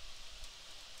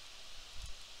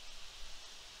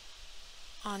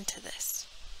onto this.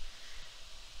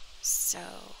 So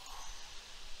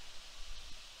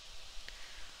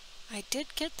I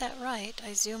did get that right.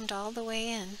 I zoomed all the way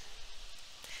in.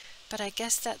 But I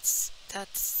guess that's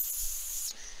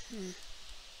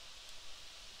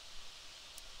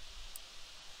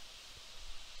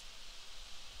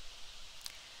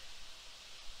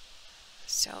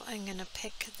So I'm going to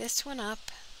pick this one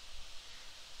up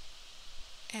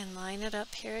and line it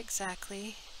up here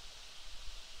exactly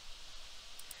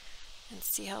and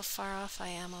see how far off I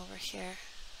am over here.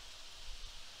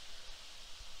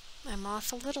 I'm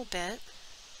off a little bit.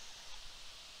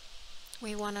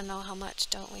 We want to know how much,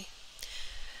 don't we?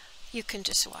 You can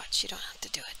just watch, you don't have to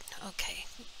do it. Okay,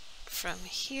 from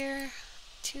here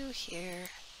to here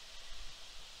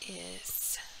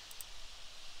is,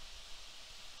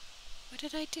 what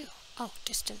did I do? Oh,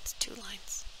 distance 2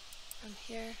 lines. From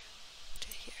here to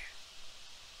here.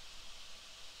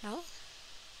 No?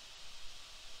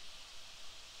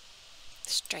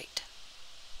 Straight.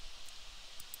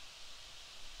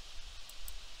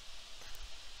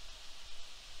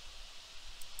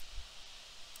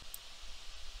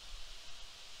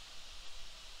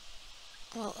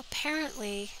 Well,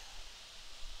 apparently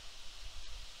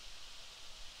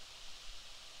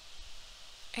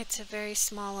it's a very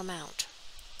small amount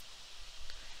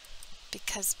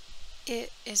because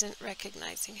it isn't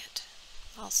recognizing it.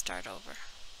 I'll start over.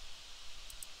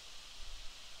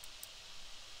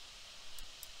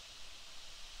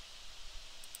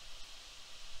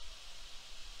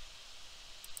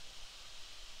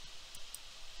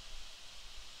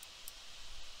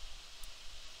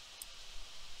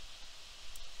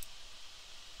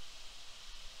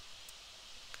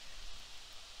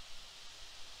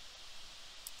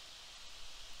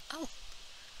 Oh,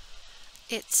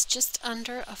 it's just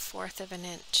under 1/4 of an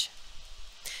inch.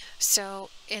 So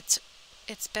it's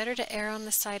better to err on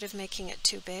the side of making it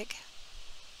too big.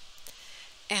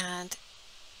 And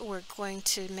we're going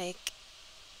to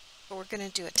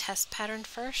do a test pattern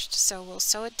first. So we'll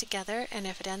sew it together, and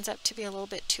if it ends up to be a little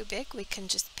bit too big, we can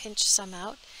just pinch some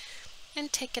out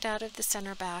and take it out of the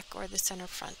center back or the center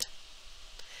front.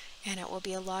 And it will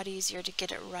be a lot easier to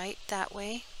get it right that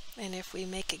way. And if we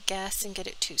make a guess and get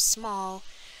it too small,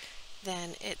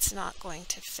 then it's not going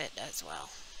to fit as well.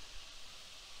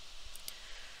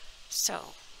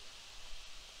 So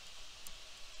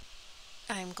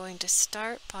I'm going to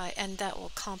start by, and that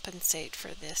will compensate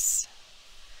for this.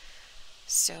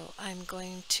 So I'm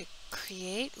going to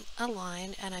create a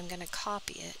line and I'm going to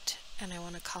copy it, and I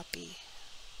want to copy,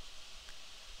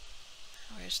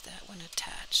 where's that one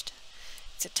attached?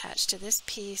 It's attached to this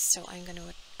piece, so I'm going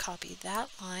to copy that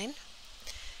line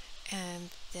and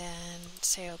then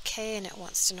say OK, and it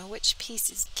wants to know which piece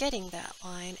is getting that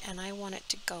line, and I want it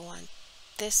to go on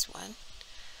this one.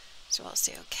 So I'll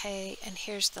say OK, and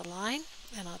here's the line,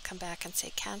 and I'll come back and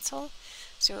say cancel,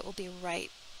 so it will be right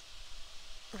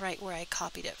where I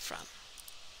copied it from.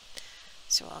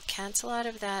 So I'll cancel out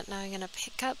of that. Now I'm going to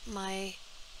pick up my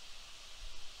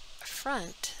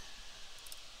front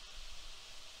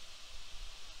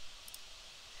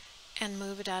and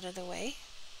move it out of the way,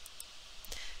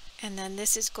 and then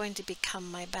this is going to become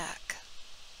my back.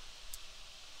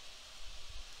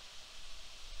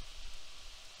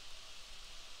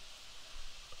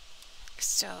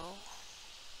 So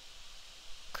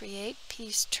create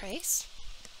piece trace,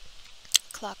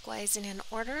 clockwise and in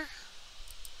order,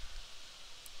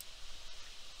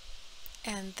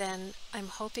 and then I'm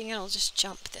hoping it'll just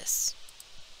jump this.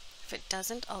 If it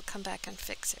doesn't, I'll come back and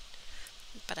fix it.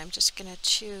 But I'm just going to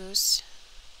choose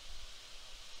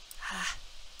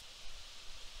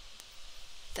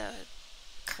the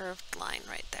curved line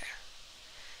right there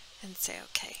and say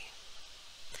OK.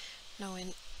 Now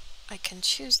I can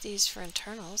choose these for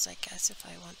internals, I guess, if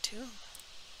I want to.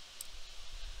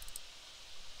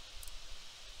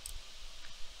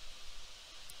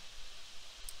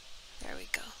 There we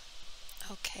go.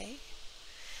 OK.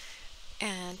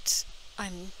 And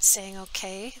I'm saying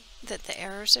OK, that the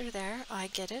errors are there. I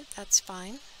get it. That's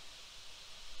fine.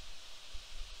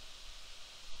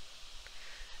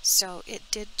 So it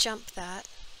did jump that,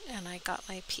 and I got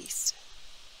my piece.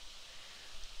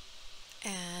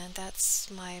 And that's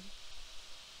my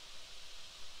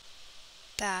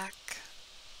back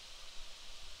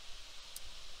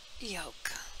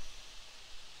yoke.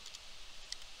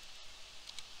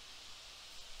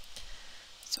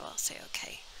 So I'll say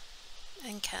OK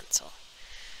and cancel.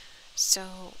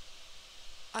 So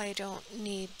I don't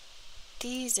need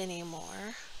these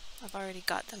anymore. I've already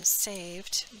got them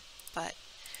saved, but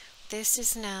this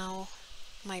is now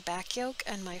my back yoke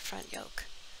and my front yoke.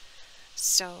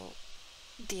 So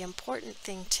the important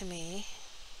thing to me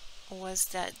was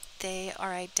that they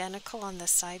are identical on the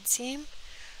side seam,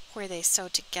 where they sew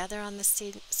together on the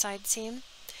side seam,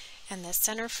 and the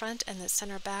center front and the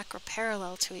center back are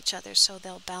parallel to each other, so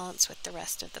they'll balance with the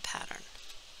rest of the pattern.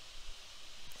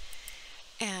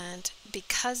 And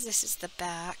because this is the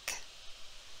back,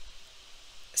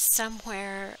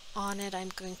 somewhere on it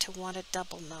I'm going to want a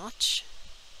double notch.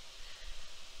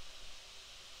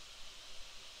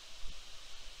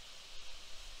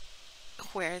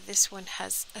 Where this one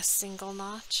has a single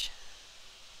notch.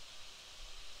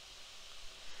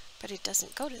 But it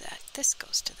doesn't go to that. This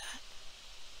goes to that.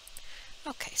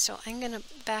 Okay, so I'm going to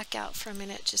back out for a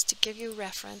minute just to give you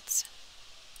reference.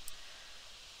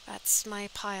 That's my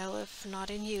pile of not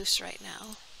in use right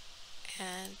now.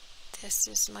 And this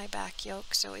is my back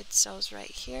yoke, so it sews right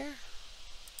here.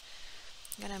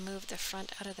 I'm going to move the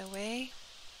front out of the way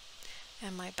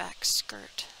and my back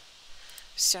skirt.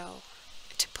 So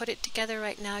to put it together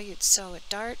right now, you'd sew a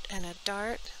dart and a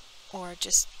dart, or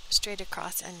just straight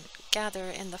across and gather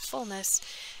in the fullness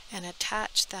and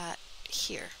attach that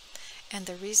here. And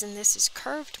the reason this is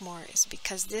curved more is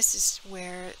because this is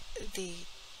where the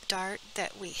dart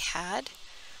that we had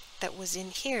that was in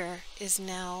here is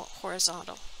now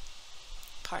horizontal,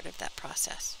 part of that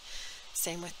process.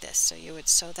 Same with this. So you would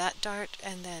sew that dart,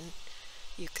 and then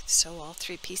you could sew all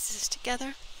three pieces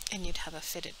together and you'd have a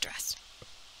fitted dress.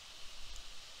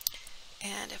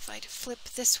 And if I flip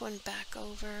this one back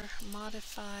over,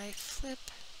 modify, flip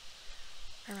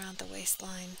around the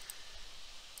waistline,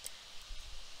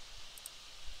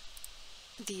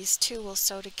 these two will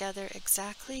sew together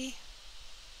exactly.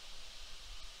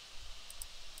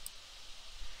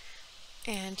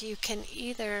 And you can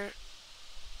either,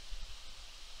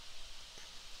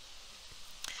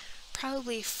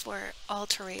 probably for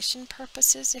alteration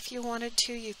purposes, if you wanted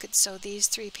to, you could sew these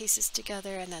three pieces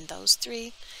together and then those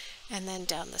three, and then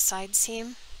down the side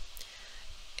seam.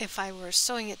 If I were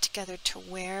sewing it together to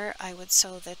wear, I would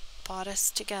sew the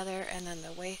bodice together and then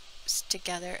the waist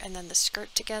together and then the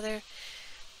skirt together,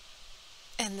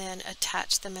 and then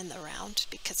attach them in the round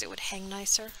because it would hang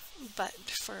nicer. But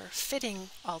for fitting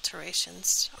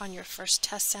alterations on your first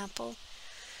test sample,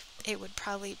 it would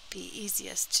probably be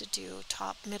easiest to do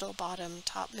top, middle, bottom,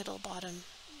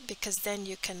 because then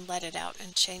you can let it out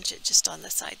and change it just on the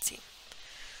side seam.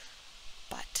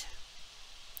 But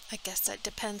I guess that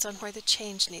depends on where the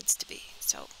change needs to be.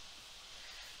 So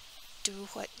do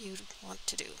what you want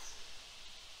to do.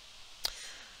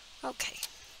 Okay,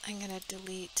 I'm going to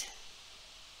delete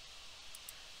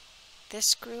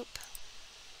this group.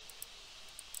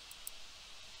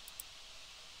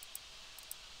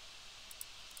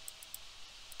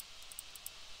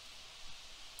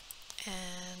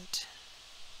 And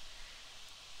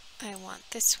I want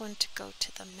this one to go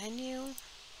to the menu.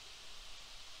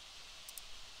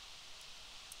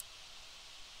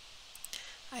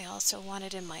 I also want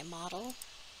it in my model.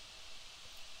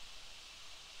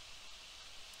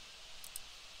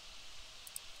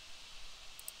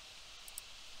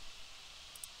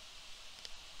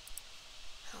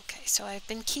 Okay, so I've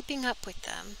been keeping up with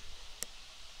them.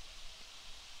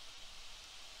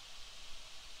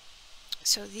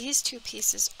 So these two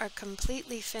pieces are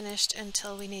completely finished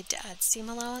until we need to add seam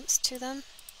allowance to them.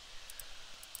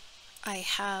 I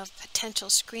have potential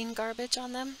screen garbage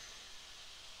on them,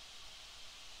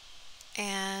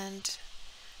 and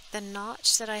the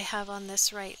notch that I have on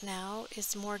this right now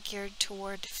is more geared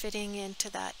toward fitting into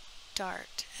that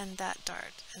dart and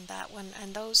that one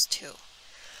and those two.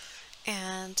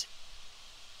 And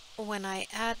when I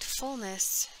add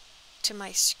fullness to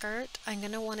my skirt, I'm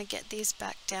going to want to get these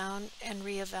back down and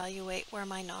reevaluate where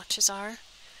my notches are,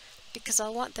 because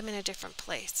I'll want them in a different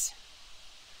place.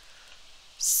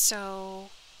 So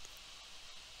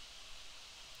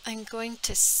I'm going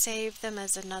to save them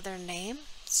as another name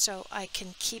so I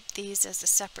can keep these as a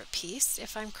separate piece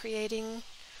if I'm creating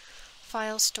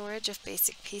file storage of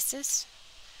basic pieces.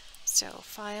 So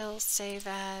file, save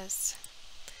as.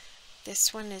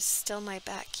 This one is still my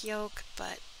back yoke,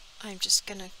 but I'm just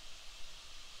going to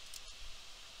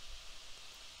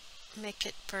make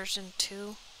it version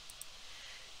 2.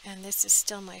 And this is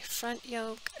still my front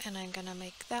yoke, and I'm going to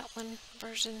make that one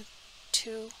version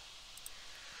 2.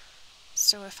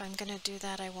 So if I'm going to do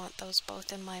that, I want those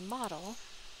both in my model.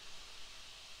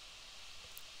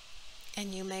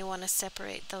 And you may want to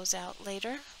separate those out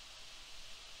later.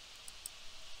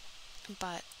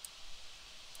 But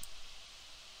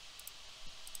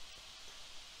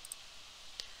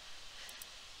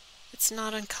it's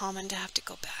not uncommon to have to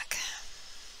go back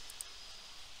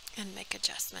and make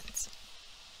adjustments.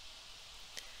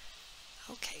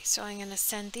 Okay, so I'm going to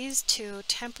send these two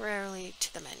temporarily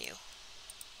to the menu.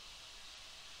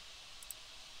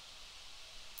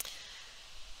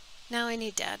 Now I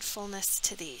need to add fullness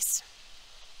to these.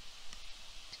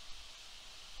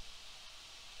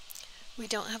 We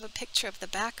don't have a picture of the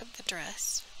back of the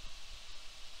dress.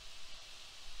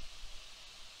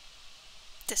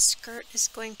 The skirt is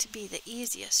going to be the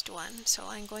easiest one, so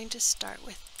I'm going to start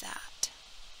with that.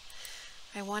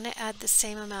 I want to add the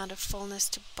same amount of fullness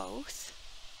to both.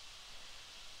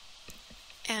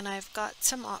 And I've got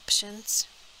some options.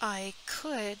 I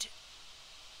could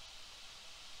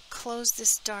close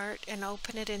this dart and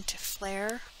open it into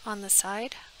flare on the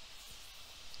side.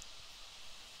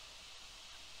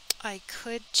 I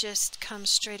could just come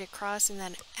straight across and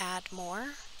then add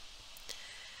more.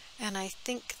 And I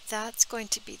think that's going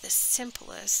to be the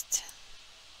simplest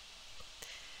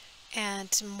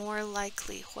and more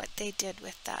likely what they did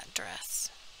with that dress.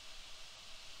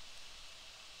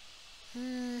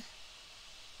 Maybe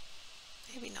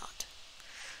not.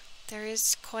 There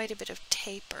is quite a bit of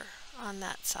taper on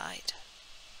that side.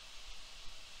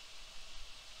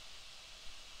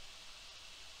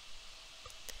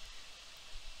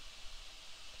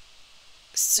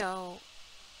 So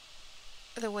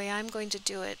the way I'm going to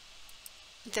do it,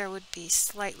 there would be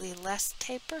slightly less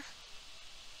taper.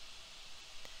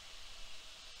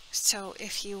 So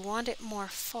if you want it more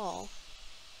full,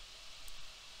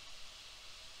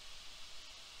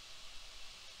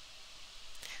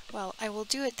 well, I will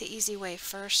do it the easy way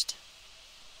first,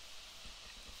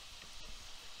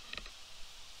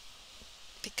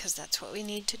 because that's what we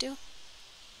need to do.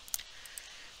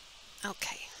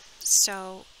 Okay,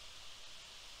 so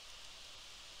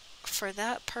for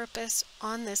that purpose,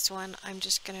 on this one, I'm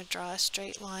just going to draw a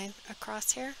straight line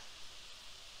across here.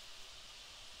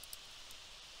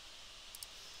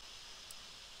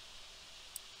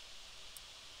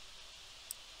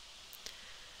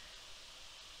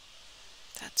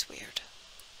 That's weird.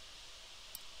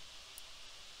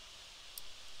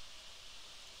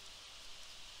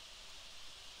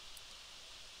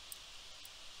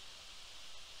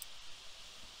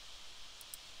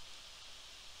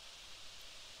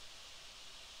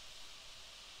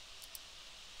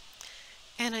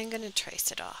 And I'm going to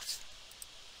trace it off.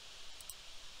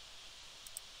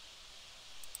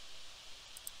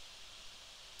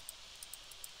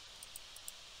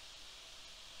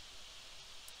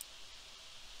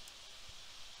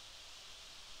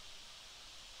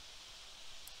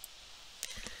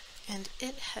 And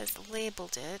it has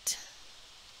labeled it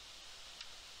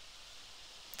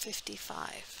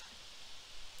 55.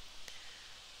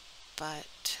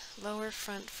 But lower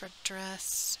front for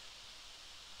dress,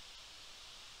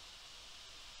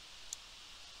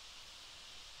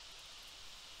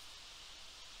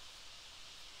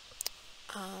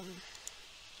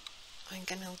 I'm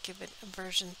going to give it a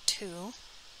version 2,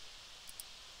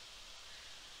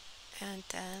 and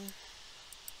then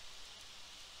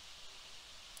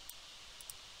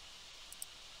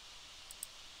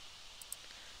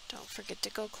Don't forget to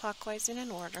go clockwise and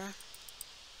in order.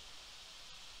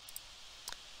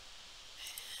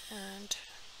 And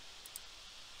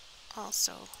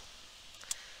also,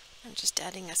 I'm just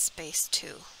adding a space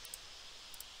too.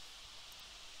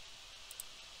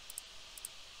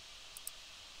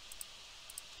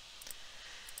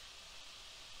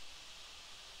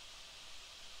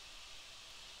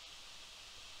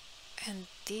 And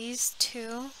these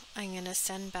two I'm going to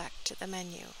send back to the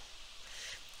menu.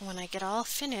 When I get all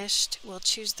finished, we'll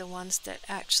choose the ones that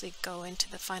actually go into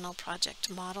the final project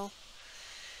model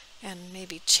and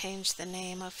maybe change the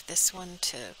name of this one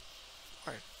to,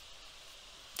 or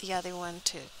the other one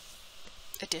to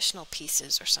additional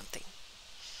pieces or something.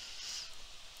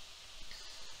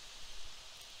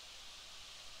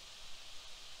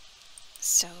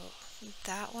 So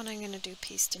that one I'm going to do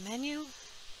piece to menu,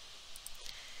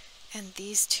 and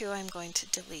these two I'm going to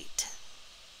delete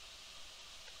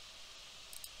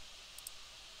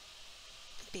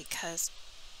because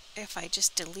if I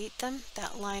just delete them,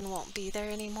 that line won't be there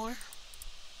anymore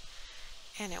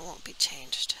and it won't be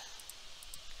changed.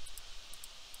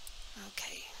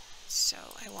 Okay, so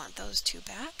I want those two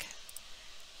back,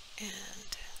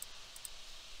 and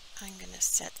I'm going to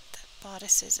set the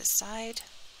bodices aside.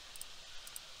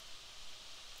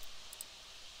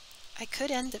 I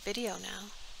could end the video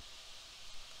now.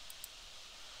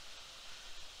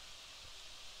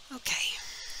 Okay.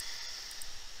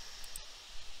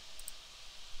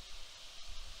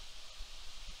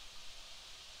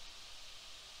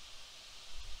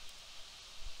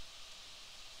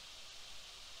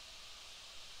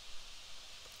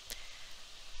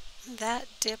 That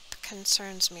dip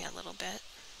concerns me a little bit.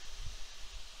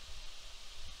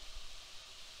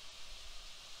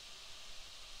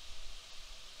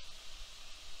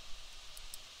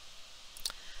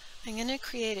 I'm going to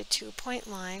create a 2-point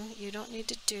line. You don't need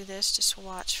to do this, just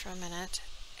watch for a minute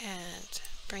and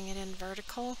bring it in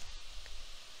vertical.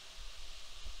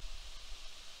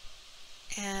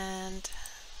 And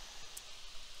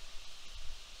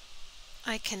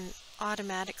I can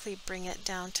automatically bring it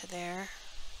down to there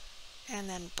and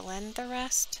then blend the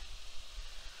rest.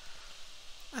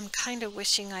 I'm kind of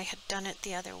wishing I had done it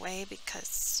the other way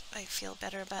because I feel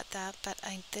better about that, but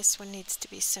this one needs to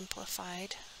be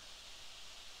simplified.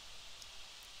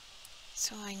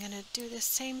 So I'm going to do the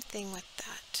same thing with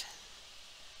that.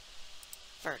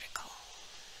 Vertical.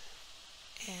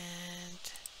 And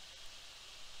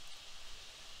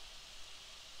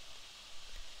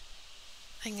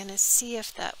I'm going to see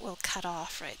if that will cut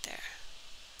off right there.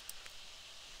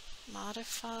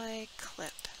 Modify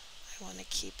clip. I want to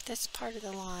keep this part of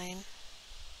the line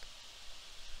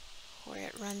where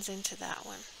it runs into that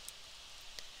one.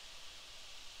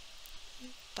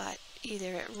 But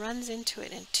either it runs into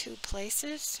it in two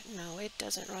places. No, it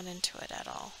doesn't run into it at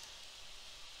all.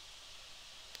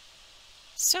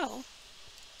 So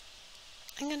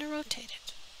I'm going to rotate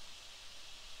it.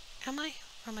 Am I?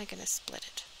 Or am I going to split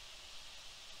it?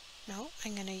 No,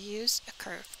 I'm going to use a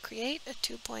curve. Create a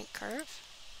 2-point curve.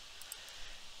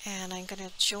 And I'm going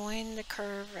to join the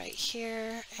curve right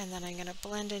here, and then I'm going to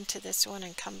blend into this one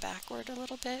and come backward a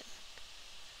little bit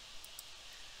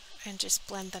and just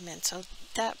blend them in so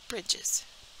that bridges.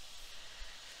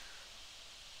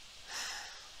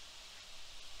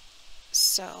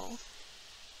 So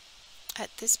at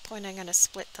this point I'm going to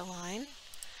split the line.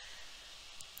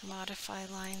 Modify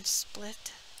line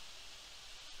split.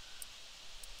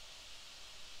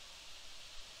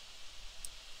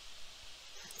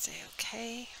 Say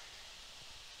OK.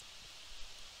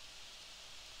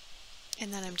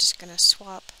 And then I'm just going to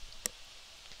swap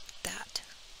that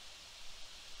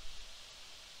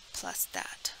plus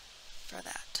that for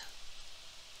that.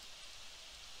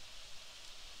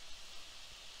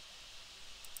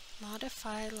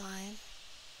 Modify line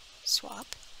swap.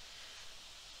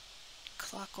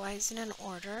 Clockwise and in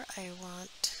order. I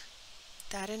want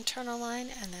that internal line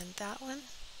and then that one.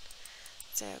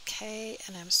 Say OK,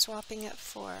 and I'm swapping it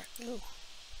for,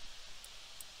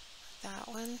 that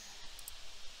one.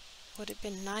 Would have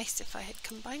been nice if I had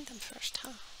combined them first,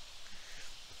 huh?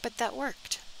 But that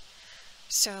worked.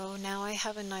 So now I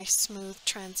have a nice smooth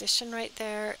transition right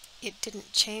there. It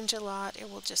didn't change a lot, it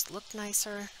will just look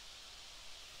nicer.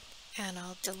 And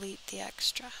I'll delete the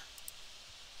extra.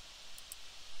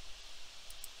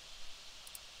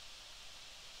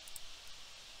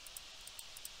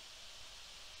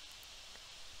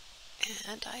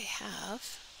 And I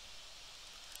have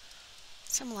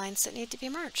some lines that need to be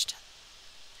merged.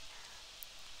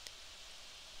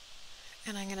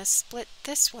 And I'm going to split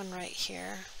this one right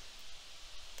here.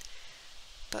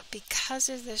 But because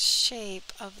of the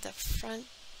shape of the front,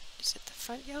 is it the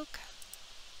front yoke?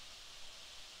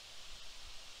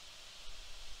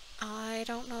 I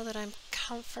don't know that I'm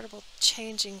comfortable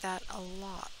changing that a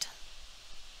lot,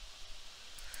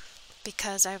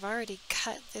 because I've already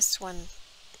cut this one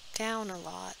down a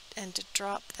lot, and to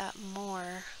drop that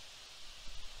more,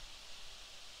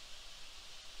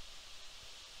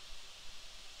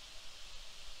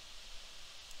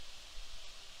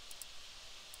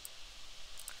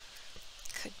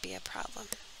 could be a problem.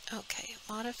 Okay,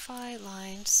 modify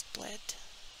line split.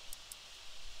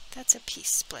 That's a piece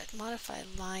split. Modify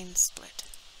line split.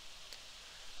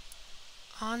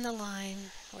 On the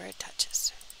line where it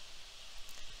touches.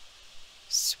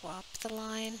 Swap the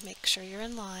line, make sure you're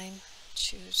in line,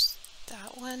 choose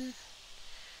that one,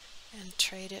 and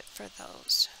trade it for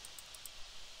those.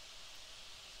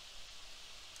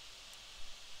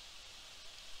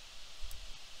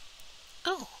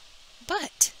 Oh,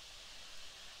 but,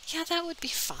 yeah, that would be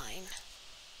fine.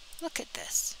 Look at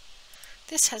this.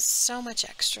 This has so much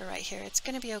extra right here. It's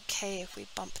going to be okay if we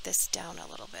bump this down a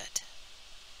little bit,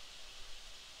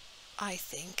 I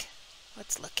think.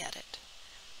 Let's look at it.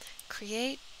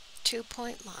 Create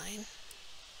 2-point line.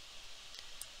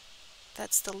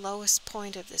 That's the lowest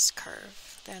point of this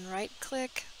curve. Then right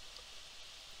click,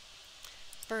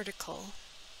 vertical,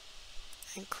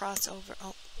 and cross over.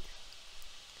 Oh.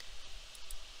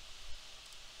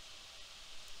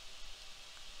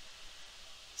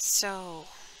 So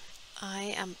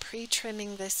I am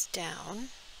pre-trimming this down,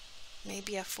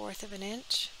 maybe 1/4 of an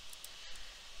inch,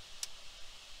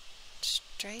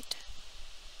 straight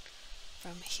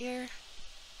from here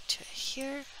to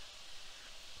here.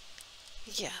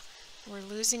 Yeah, we're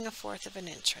losing 1/4 of an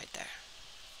inch right there.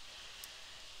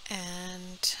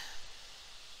 And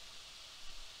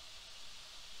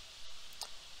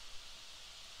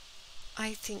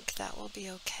I think that will be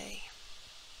okay.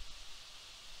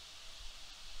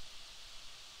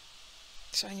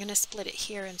 So I'm going to split it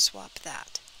here and swap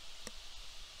that.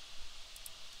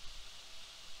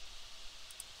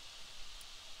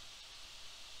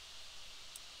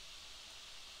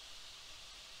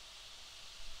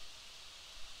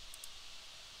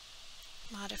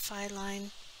 Modify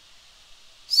line,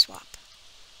 swap.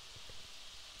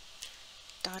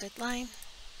 Dotted line,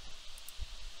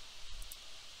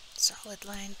 solid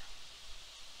line,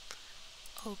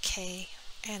 okay,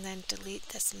 and then delete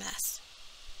this mess.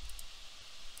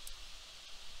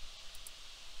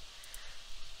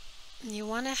 You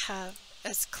want to have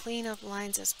as clean of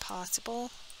lines as possible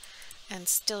and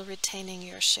still retaining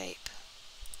your shape.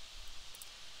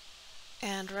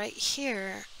 And right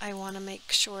here, I want to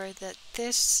make sure that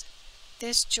this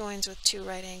joins with 2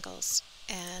 right angles,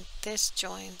 and this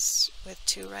joins with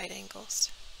 2 right angles.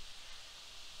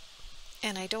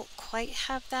 And I don't quite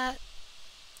have that.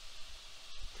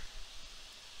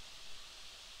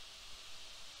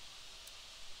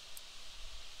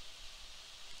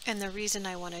 And the reason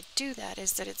I want to do that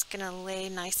is that it's going to lay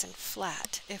nice and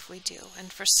flat if we do.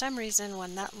 And for some reason,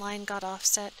 when that line got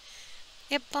offset,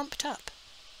 it bumped up.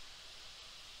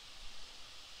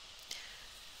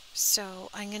 So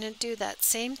I'm going to do that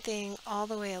same thing all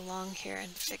the way along here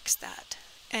and fix that.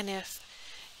 And if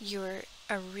you're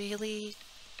a really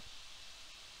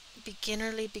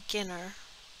beginnerly beginner,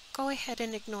 go ahead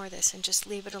and ignore this and just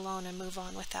leave it alone and move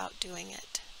on without doing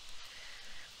it.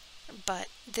 But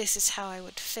this is how I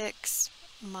would fix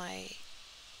my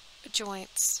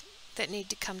joints that need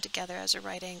to come together as a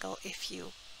right angle if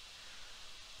you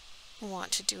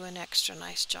want to do an extra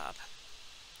nice job.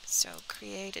 So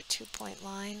create a 2-point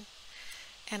line,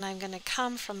 and I'm going to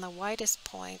come from the widest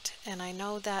point, and I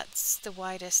know that's the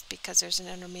widest because there's an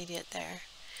intermediate there.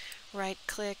 Right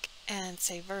click and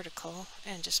say vertical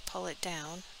and just pull it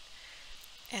down,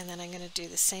 and then I'm going to do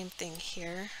the same thing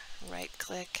here. Right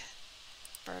click,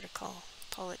 vertical,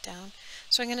 pull it down.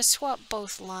 So I'm going to swap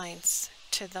both lines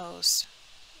to those,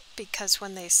 because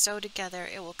when they sew together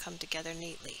it will come together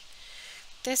neatly.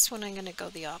 This one I'm going to go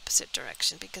the opposite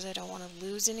direction because I don't want to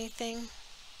lose anything.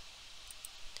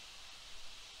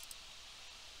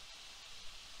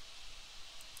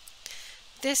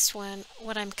 This one,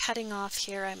 what I'm cutting off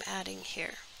here, I'm adding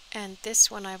here. And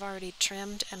this one I've already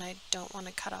trimmed and I don't want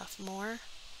to cut off more.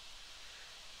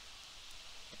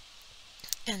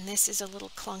 And this is a little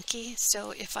clunky,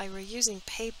 so if I were using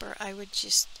paper I would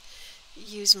just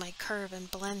use my curve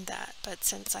and blend that. But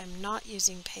since I'm not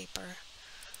using paper,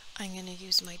 I'm going to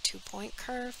use my 2-point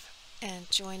curve and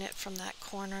join it from that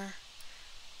corner.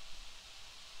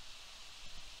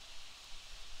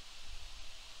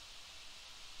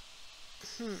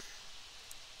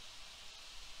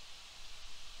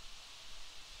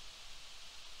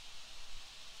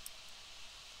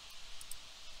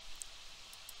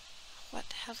 What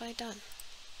have I done?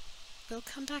 We'll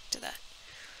come back to that.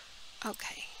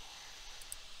 Okay,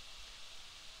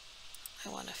 I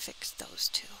want to fix those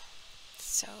two.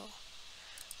 So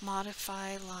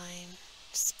modify line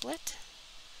split,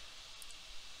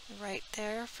 right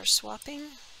there for swapping,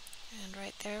 and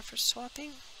right there for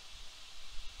swapping.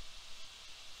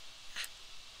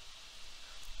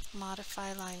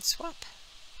 Modify line swap.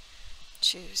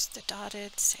 Choose the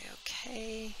dotted, say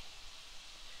OK.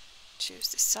 Choose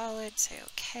the solid, say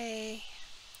OK.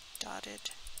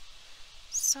 Dotted,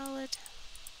 solid,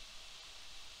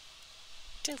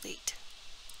 delete.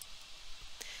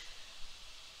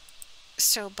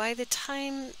 So by the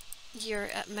time you're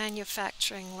at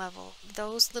manufacturing level,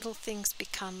 those little things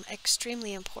become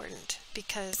extremely important,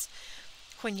 because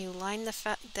when you line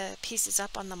the pieces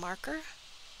up on the marker,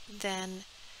 then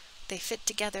they fit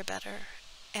together better,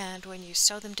 and when you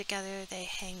sew them together, they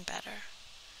hang better.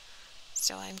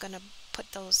 So I'm going to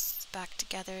put those back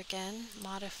together again.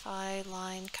 Modify,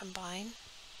 line, combine.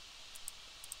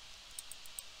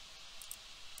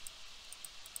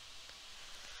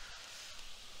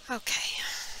 Okay,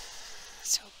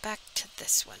 so back to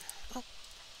this one. Oh.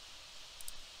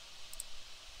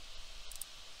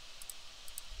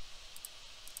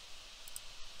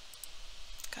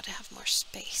 Gotta have more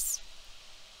space.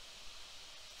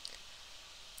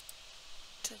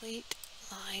 Delete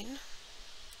line.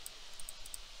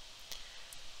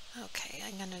 Okay,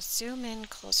 I'm going to zoom in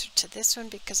closer to this one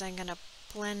because I'm going to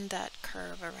blend that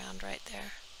curve around right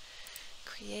there.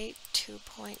 Create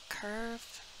 2-point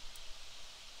curve.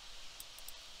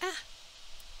 Ah!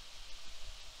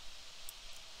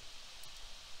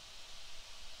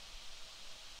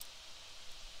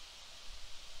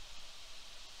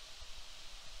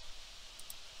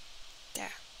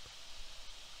 There.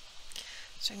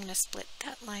 So I'm going to split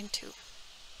that line too.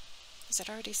 Is it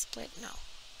already split? No.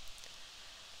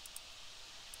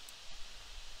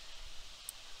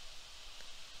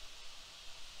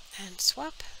 And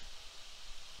swap.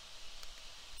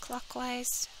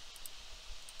 Clockwise.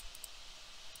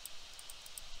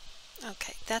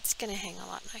 Okay, that's going to hang a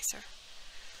lot nicer.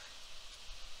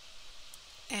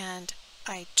 And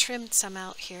I trimmed some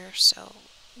out here, so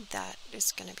that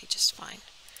is going to be just fine.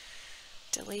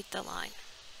 Delete the line.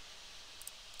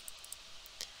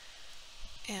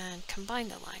 And combine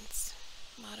the lines.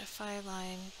 Modify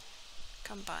line,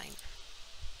 combine.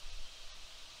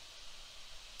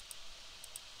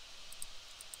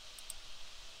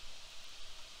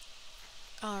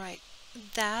 Alright,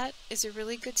 that is a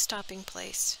really good stopping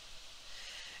place.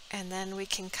 And then we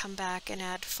can come back and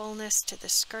add fullness to the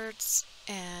skirts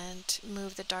and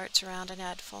move the darts around and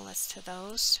add fullness to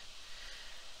those.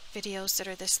 Videos that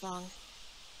are this long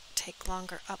take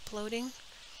longer uploading.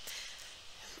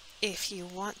 If you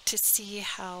want to see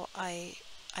how I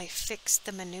fix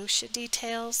the minutia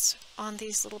details on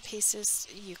these little pieces,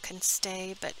 you can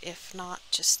stay, but if not,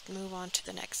 just move on to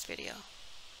the next video.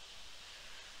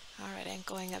 Alright, I'm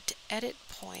going up to edit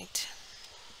point,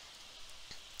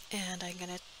 and I'm going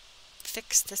to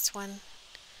fix this one.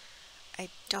 I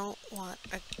don't want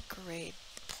a grade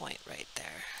point right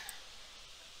there.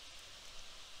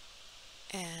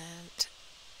 And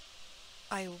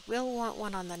I will want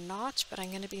one on the notch, but I'm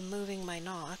going to be moving my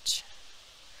notch,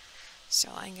 so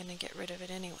I'm going to get rid of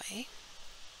it anyway.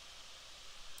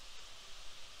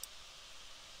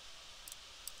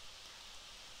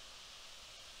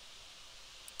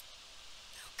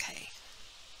 Okay.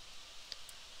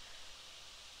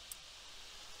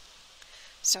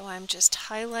 So I'm just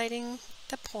highlighting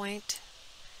the point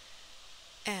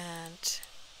and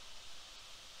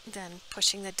then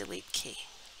pushing the delete key.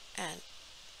 And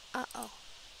uh-oh.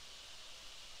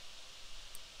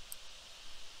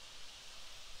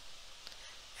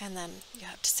 And then you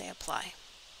have to say apply.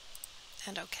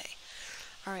 And okay.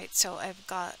 Alright, so I've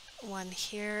got one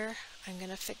here. I'm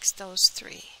going to fix those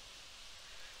three.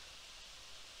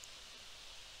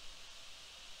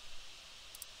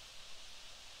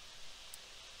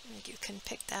 You can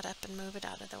pick that up and move it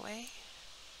out of the way.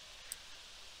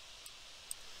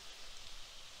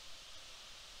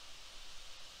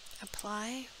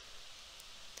 Apply.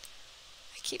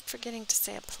 I keep forgetting to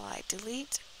say apply.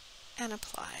 Delete and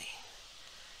apply.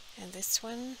 And this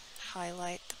one,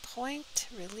 highlight the point,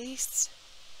 release,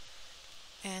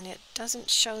 and it doesn't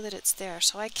show that it's there.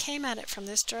 So I came at it from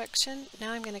this direction.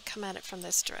 Now I'm going to come at it from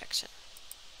this direction.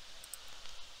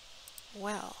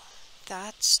 Well,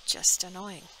 that's just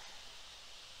annoying.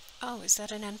 Oh, is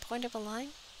that an endpoint of a line?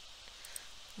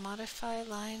 Modify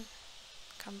line,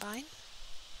 combine?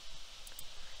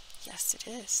 Yes, it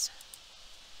is.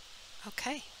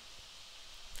 Okay.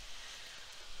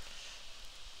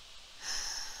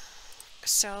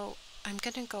 So I'm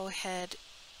going to go ahead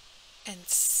and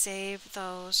save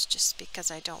those just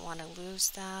because I don't want to lose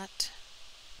that.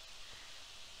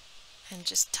 and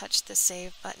just touch the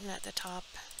save button at the top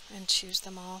and choose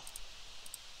them all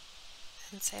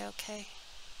and say OK.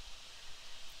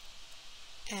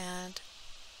 And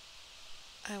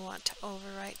I want to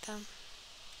overwrite them.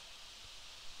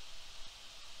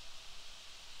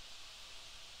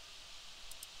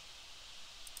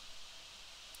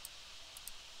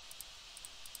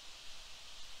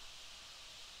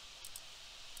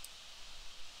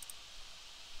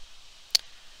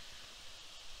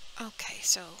 Okay,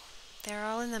 so they're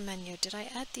all in the menu. Did I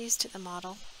add these to the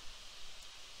model?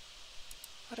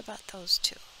 What about those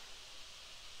two?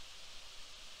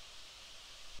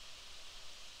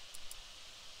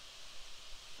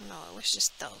 No, it was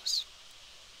just those.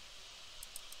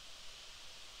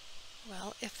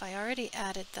 Well, if I already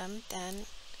added them, then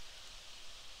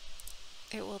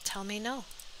it will tell me no.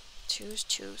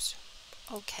 Choose.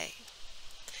 Okay.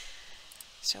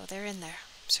 So they're in there.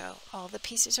 So all the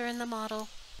pieces are in the model.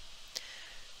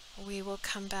 We will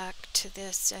come back to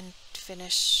this and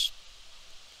finish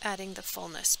adding the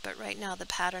fullness, but right now the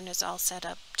pattern is all set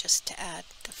up just to add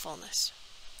the fullness.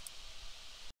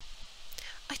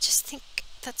 I just think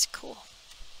that's cool.